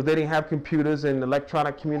 Because they didn't have computers and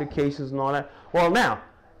electronic communications and all that. Well, now,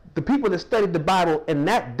 the people that studied the Bible in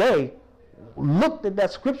that day looked at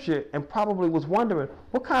that Scripture and probably was wondering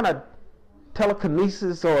what kind of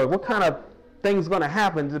telekinesis or what kind of things going to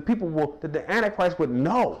happen that the Antichrist would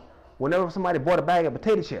know whenever somebody bought a bag of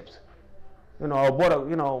potato chips, or bought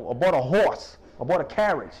a horse, or bought a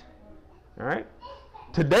carriage. All right.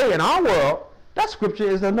 Today in our world, that Scripture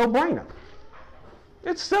is a no-brainer.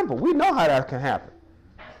 It's simple. We know how that can happen.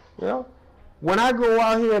 You know, when I go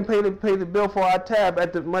out here and pay the bill for our tab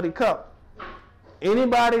at the Muddy Cup,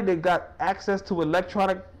 anybody that got access to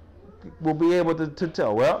electronic will be able to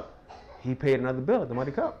tell. Well, he paid another bill at the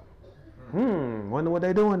Muddy Cup. Wonder what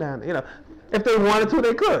they're doing down there. You know, if they wanted to,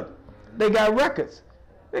 they could. They got records.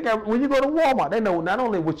 When you go to Walmart, they know not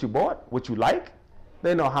only what you bought, what you like.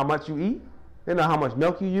 They know how much you eat. They know how much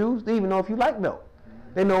milk you use. They even know if you like milk.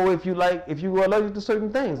 They know if you are allergic to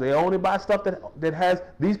certain things. They only buy stuff that has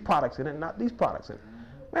these products in it, not these products in it.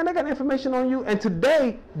 Man, they got information on you. And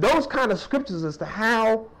today, those kind of scriptures as to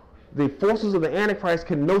how the forces of the Antichrist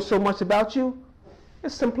can know so much about you,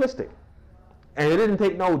 it's simplistic. And it didn't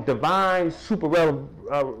take no divine super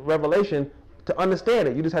revelation to understand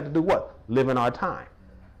it. You just had to do what? Live in our time.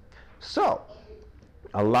 So,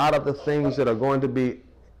 a lot of the things that are going to be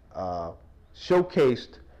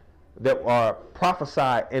showcased that are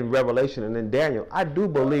prophesied in Revelation and in Daniel, I do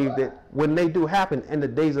believe that when they do happen in the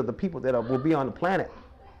days of the people that will be on the planet,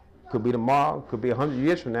 could be tomorrow, could be 100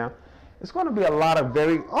 years from now, it's going to be a lot of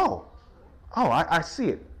very, I see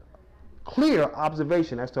it. Clear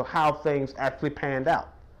observation as to how things actually panned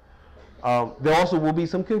out. There also will be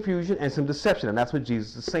some confusion and some deception, and that's what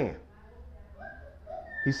Jesus is saying.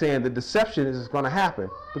 He's saying the deception is going to happen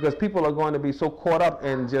because people are going to be so caught up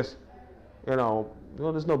in just,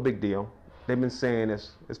 there's no big deal. They've been saying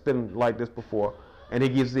this. It's been like this before. And he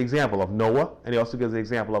gives the example of Noah, and he also gives the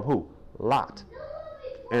example of who? Lot.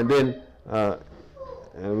 And then,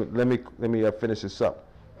 let me finish this up.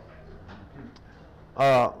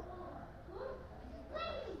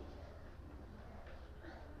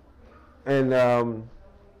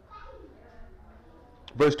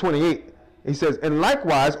 Verse 28, he says, and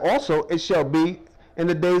likewise also it shall be in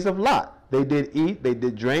the days of Lot. They did eat, they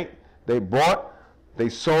did drink, they bought, they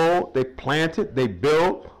sold, they planted, they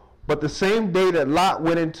built. But the same day that Lot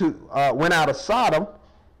went out of Sodom,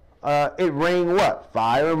 it rained what?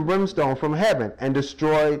 Fire and brimstone from heaven and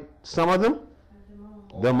destroyed some of them?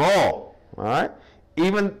 Them all. All right?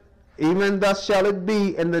 Even even thus shall it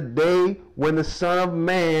be in the day when the Son of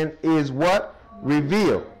Man is what?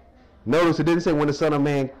 Revealed. Notice it didn't say when the Son of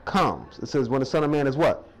Man comes. It says when the Son of Man is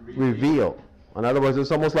what? Revealed. In other words,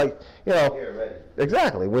 it's almost like, you know,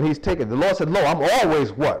 exactly, when he's taken. The Lord said, lo, I'm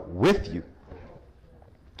always what? With you.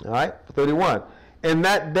 All right, 31. In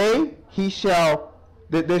that day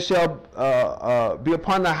there shall be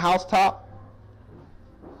upon the housetop,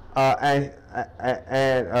 let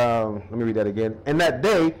me read that again. In that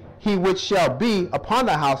day, he which shall be upon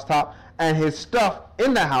the housetop and his stuff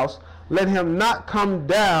in the house, let him not come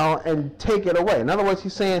down and take it away. In other words,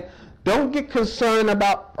 he's saying, don't get concerned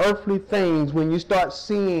about earthly things when you start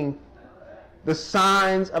seeing the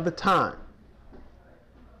signs of the time.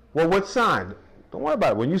 Well, what sign? Don't worry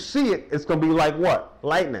about it. When you see it, it's going to be like what?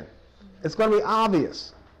 Lightning. It's going to be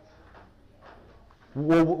obvious.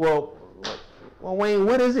 Well, Wayne,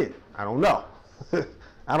 what is it? I don't know.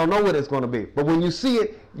 I don't know what it's going to be. But when you see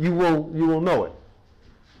it, you will know it.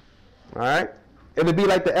 All right? It'll be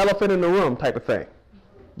like the elephant in the room type of thing.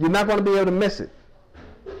 You're not going to be able to miss it.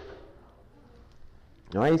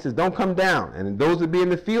 All right? He says, don't come down. And those that be in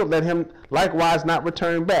the field, let him likewise not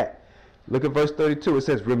return back. Look at verse 32. It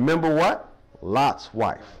says, remember what? Lot's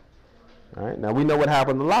wife. All right? Now we know what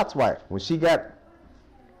happened to Lot's wife. When she got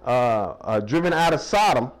driven out of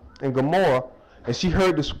Sodom and Gomorrah, and she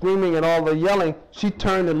heard the screaming and all the yelling, she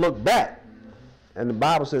turned and looked back. And the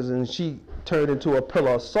Bible says, and she turned into a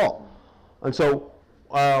pillar of salt. And so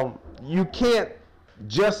you can't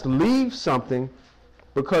just leave something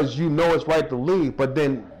because you know it's right to leave, but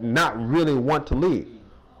then not really want to leave.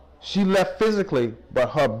 She left physically, but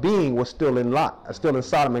her being was still in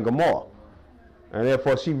Sodom and Gomorrah. And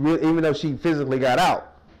therefore, even though she physically got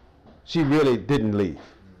out, she really didn't leave.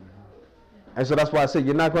 And so that's why I say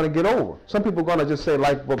you're not going to get over. Some people are going to just say,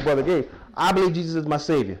 like Brother Gabe, I believe Jesus is my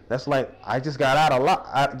Savior. That's like, I just got out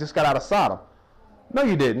of Sodom. No,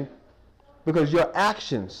 you didn't. Because your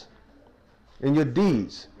actions and your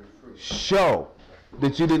deeds show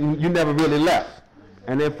that you never really left.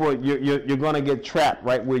 And therefore, you're going to get trapped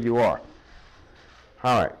right where you are.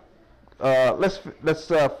 All right. Let's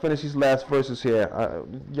finish these last verses here.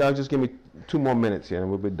 Y'all just give me 2 more minutes here and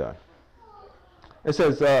we'll be done. It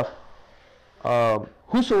says,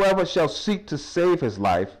 whosoever shall seek to save his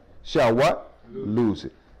life shall what? Lose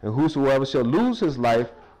it. And whosoever shall lose his life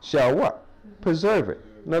shall what? Preserve it.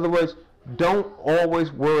 In other words, don't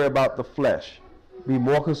always worry about the flesh. Be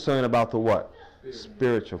more concerned about the what?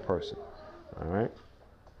 Spiritual person. All right.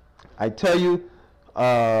 I tell you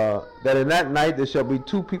that in that night there shall be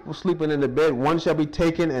 2 people sleeping in the bed. One shall be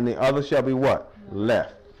taken and the other shall be what?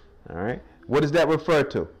 Left. All right. What does that refer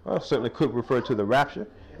to? Well, it certainly could refer to the rapture,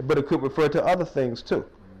 but it could refer to other things too.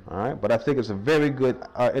 All right. But I think it's a very good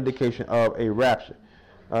indication of a rapture.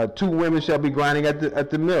 2 women shall be grinding at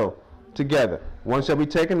the mill together. One shall be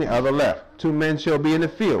taken, the other left. 2 men shall be in the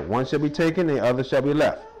field. One shall be taken, the other shall be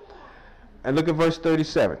left. And look at verse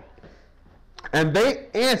 37. And they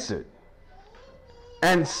answered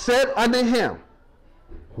and said unto him,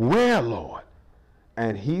 where, Lord?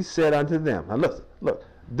 And he said unto them. Now look,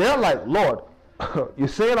 they're like, Lord, you're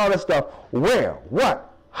saying all this stuff. Where?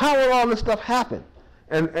 What? How will all this stuff happen?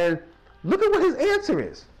 And look at what his answer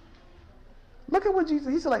is. Look at what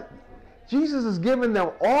he's like. Jesus is giving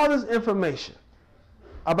them all this information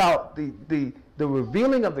about the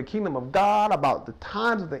revealing of the kingdom of God, about the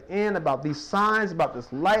times of the end, about these signs, about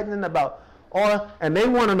this lightning, about all, and they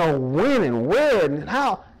want to know when and where and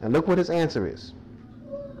how. And look what his answer is.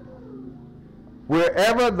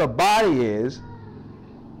 Wherever the body is,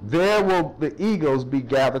 there will the eagles be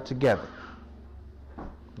gathered together.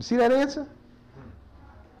 You see that answer?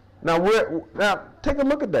 Now take a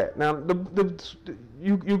look at that. Now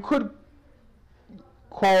you could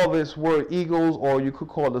call this word eagles, or you could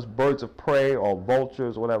call this birds of prey or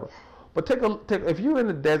vultures or whatever. But if you're in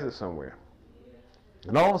the desert somewhere,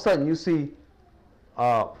 and all of a sudden you see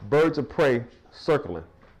birds of prey circling,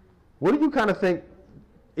 what do you kind of think?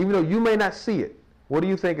 Even though you may not see it, what do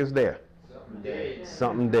you think is there? Something dead.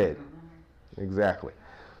 Something dead. Exactly.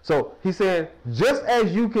 So he's saying, just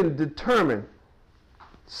as you can determine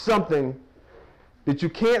something that you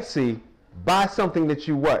can't see by something that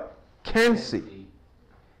you what? Can see.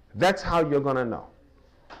 That's how you're going to know.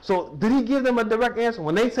 So did he give them a direct answer?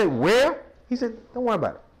 When they say where, he said, don't worry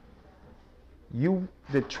about it. You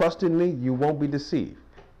that trust in me, you won't be deceived.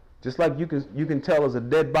 Just like you can tell there's a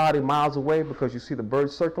dead body miles away because you see the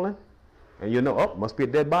birds circling, and you know, oh, must be a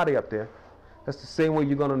dead body up there. That's the same way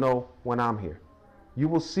you're going to know when I'm here. You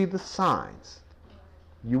will see the signs.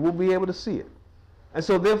 You will be able to see it. And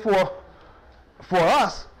so therefore, for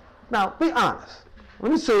us, now be honest.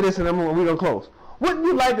 Let me say this and then we're going to close. Wouldn't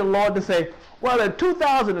you like the Lord to say, well, in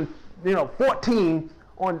 2014,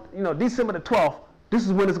 on December the 12th, this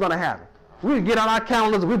is when it's going to happen. We get on our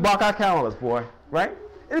calendars and we block our calendars, boy, right?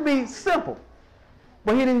 It'd be simple.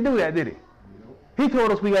 But he didn't do that, did he? He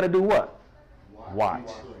told us we got to do what? Watch.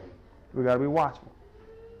 We got to be watchful.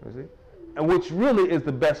 You see? And which really is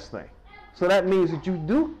the best thing. So that means that you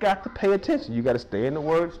do got to pay attention. You got to stay in the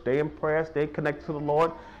Word, stay in prayer, stay connected to the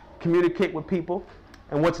Lord, communicate with people.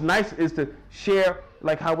 And what's nice is to share,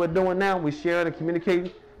 like how we're doing now. We share and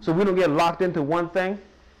communicate, so we don't get locked into one thing.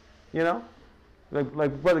 You know,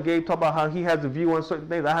 like Brother Gabe talked about how he has a view on certain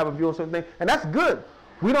things. I have a view on certain things, and that's good.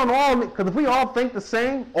 We don't all, because if we all think the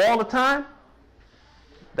same all the time,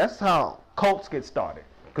 that's how cults get started.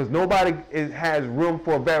 Because nobody has room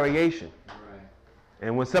for variation. Right.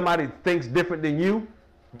 And when somebody thinks different than you,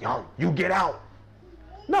 you get out.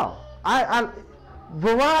 No,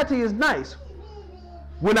 variety is nice.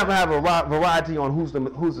 We're not going to have a variety on who's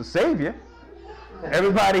the Savior.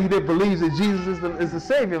 Everybody that believes that Jesus is the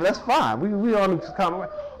Savior, that's fine. We all need to come.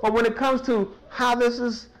 But when it comes to how this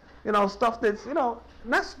is, stuff that's,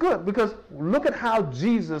 that's good. Because look at how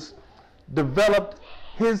Jesus developed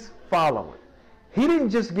his following. He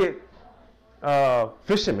didn't just get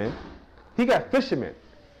fishermen. He got fishermen.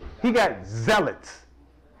 He got zealots.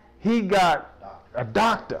 He got a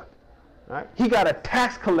doctor. Right? He got a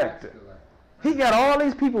tax collector. He got all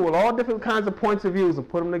these people with all different kinds of points of views and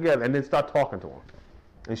put them together and then start talking to them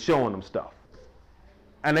and showing them stuff.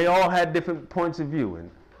 And they all had different points of view.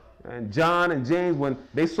 And John and James, when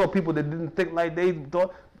they saw people that didn't think like they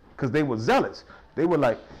thought, because they were zealots, they were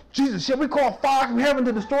like, Jesus, shall we call fire from heaven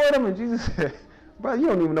to destroy them? And Jesus said, brother, you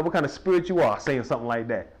don't even know what kind of spirit you are saying something like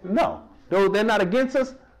that. No, they're not against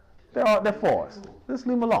us. They're for us. Just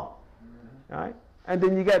leave them alone. All right? And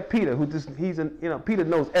then you got Peter, Peter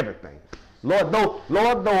knows everything. Lord,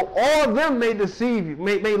 though all of them may deceive you,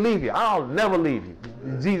 may leave you, I'll never leave you.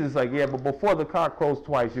 Jesus is like, yeah, but before the cock crows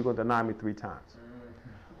twice, you're going to deny me 3 times.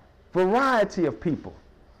 Variety of people.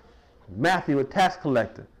 Matthew, a tax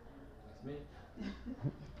collector. That's me.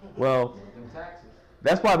 Well,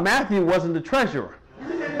 that's why Matthew wasn't the treasurer.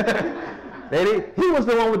 He was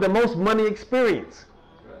the one with the most money experience.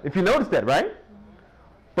 If you notice that, right?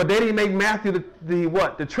 But they didn't make Matthew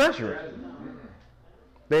the treasurer.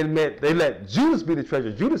 They let Judas be the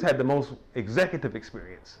treasurer. Judas had the most executive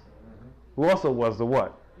experience. Who also was the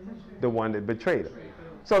what? The one that betrayed him.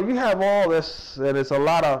 So you have all this, and it's a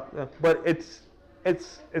lot of, but it's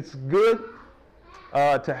good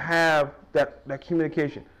to have that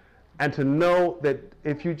communication, and to know that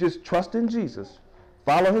if you just trust in Jesus,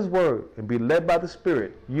 follow his word, and be led by the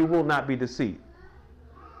Spirit, you will not be deceived.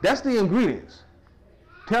 That's the ingredients.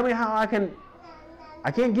 Tell me how I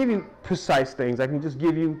can't give you precise things. I can just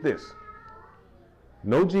give you this.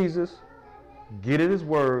 Know Jesus, get in his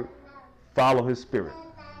word, follow his Spirit.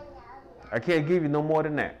 I can't give you no more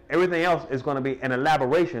than that. Everything else is going to be an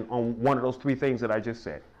elaboration on one of those 3 things that I just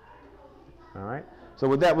said. All right? So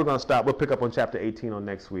with that, we're going to stop. We'll pick up on chapter 18 on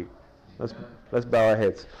next week. Let's bow our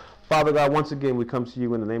heads. Father God, once again, we come to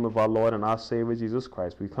you in the name of our Lord and our Savior, Jesus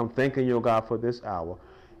Christ. We come thanking you, O God, for this hour.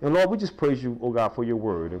 And Lord, we just praise you, O God, for your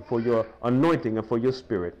word and for your anointing and for your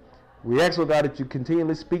Spirit. We ask, O God, that you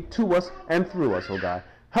continually speak to us and through us, O God.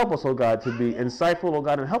 Help us, O God, to be insightful, O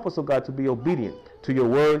God, and help us, O God, to be obedient to your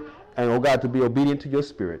word and, O God, to be obedient to your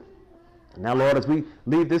Spirit. Now, Lord, as we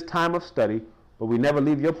leave this time of study, but we never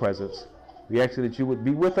leave your presence, we ask you that you would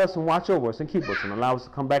be with us and watch over us and keep us and allow us to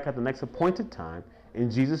come back at the next appointed time. In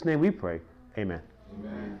Jesus' name we pray. Amen.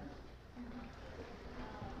 Amen.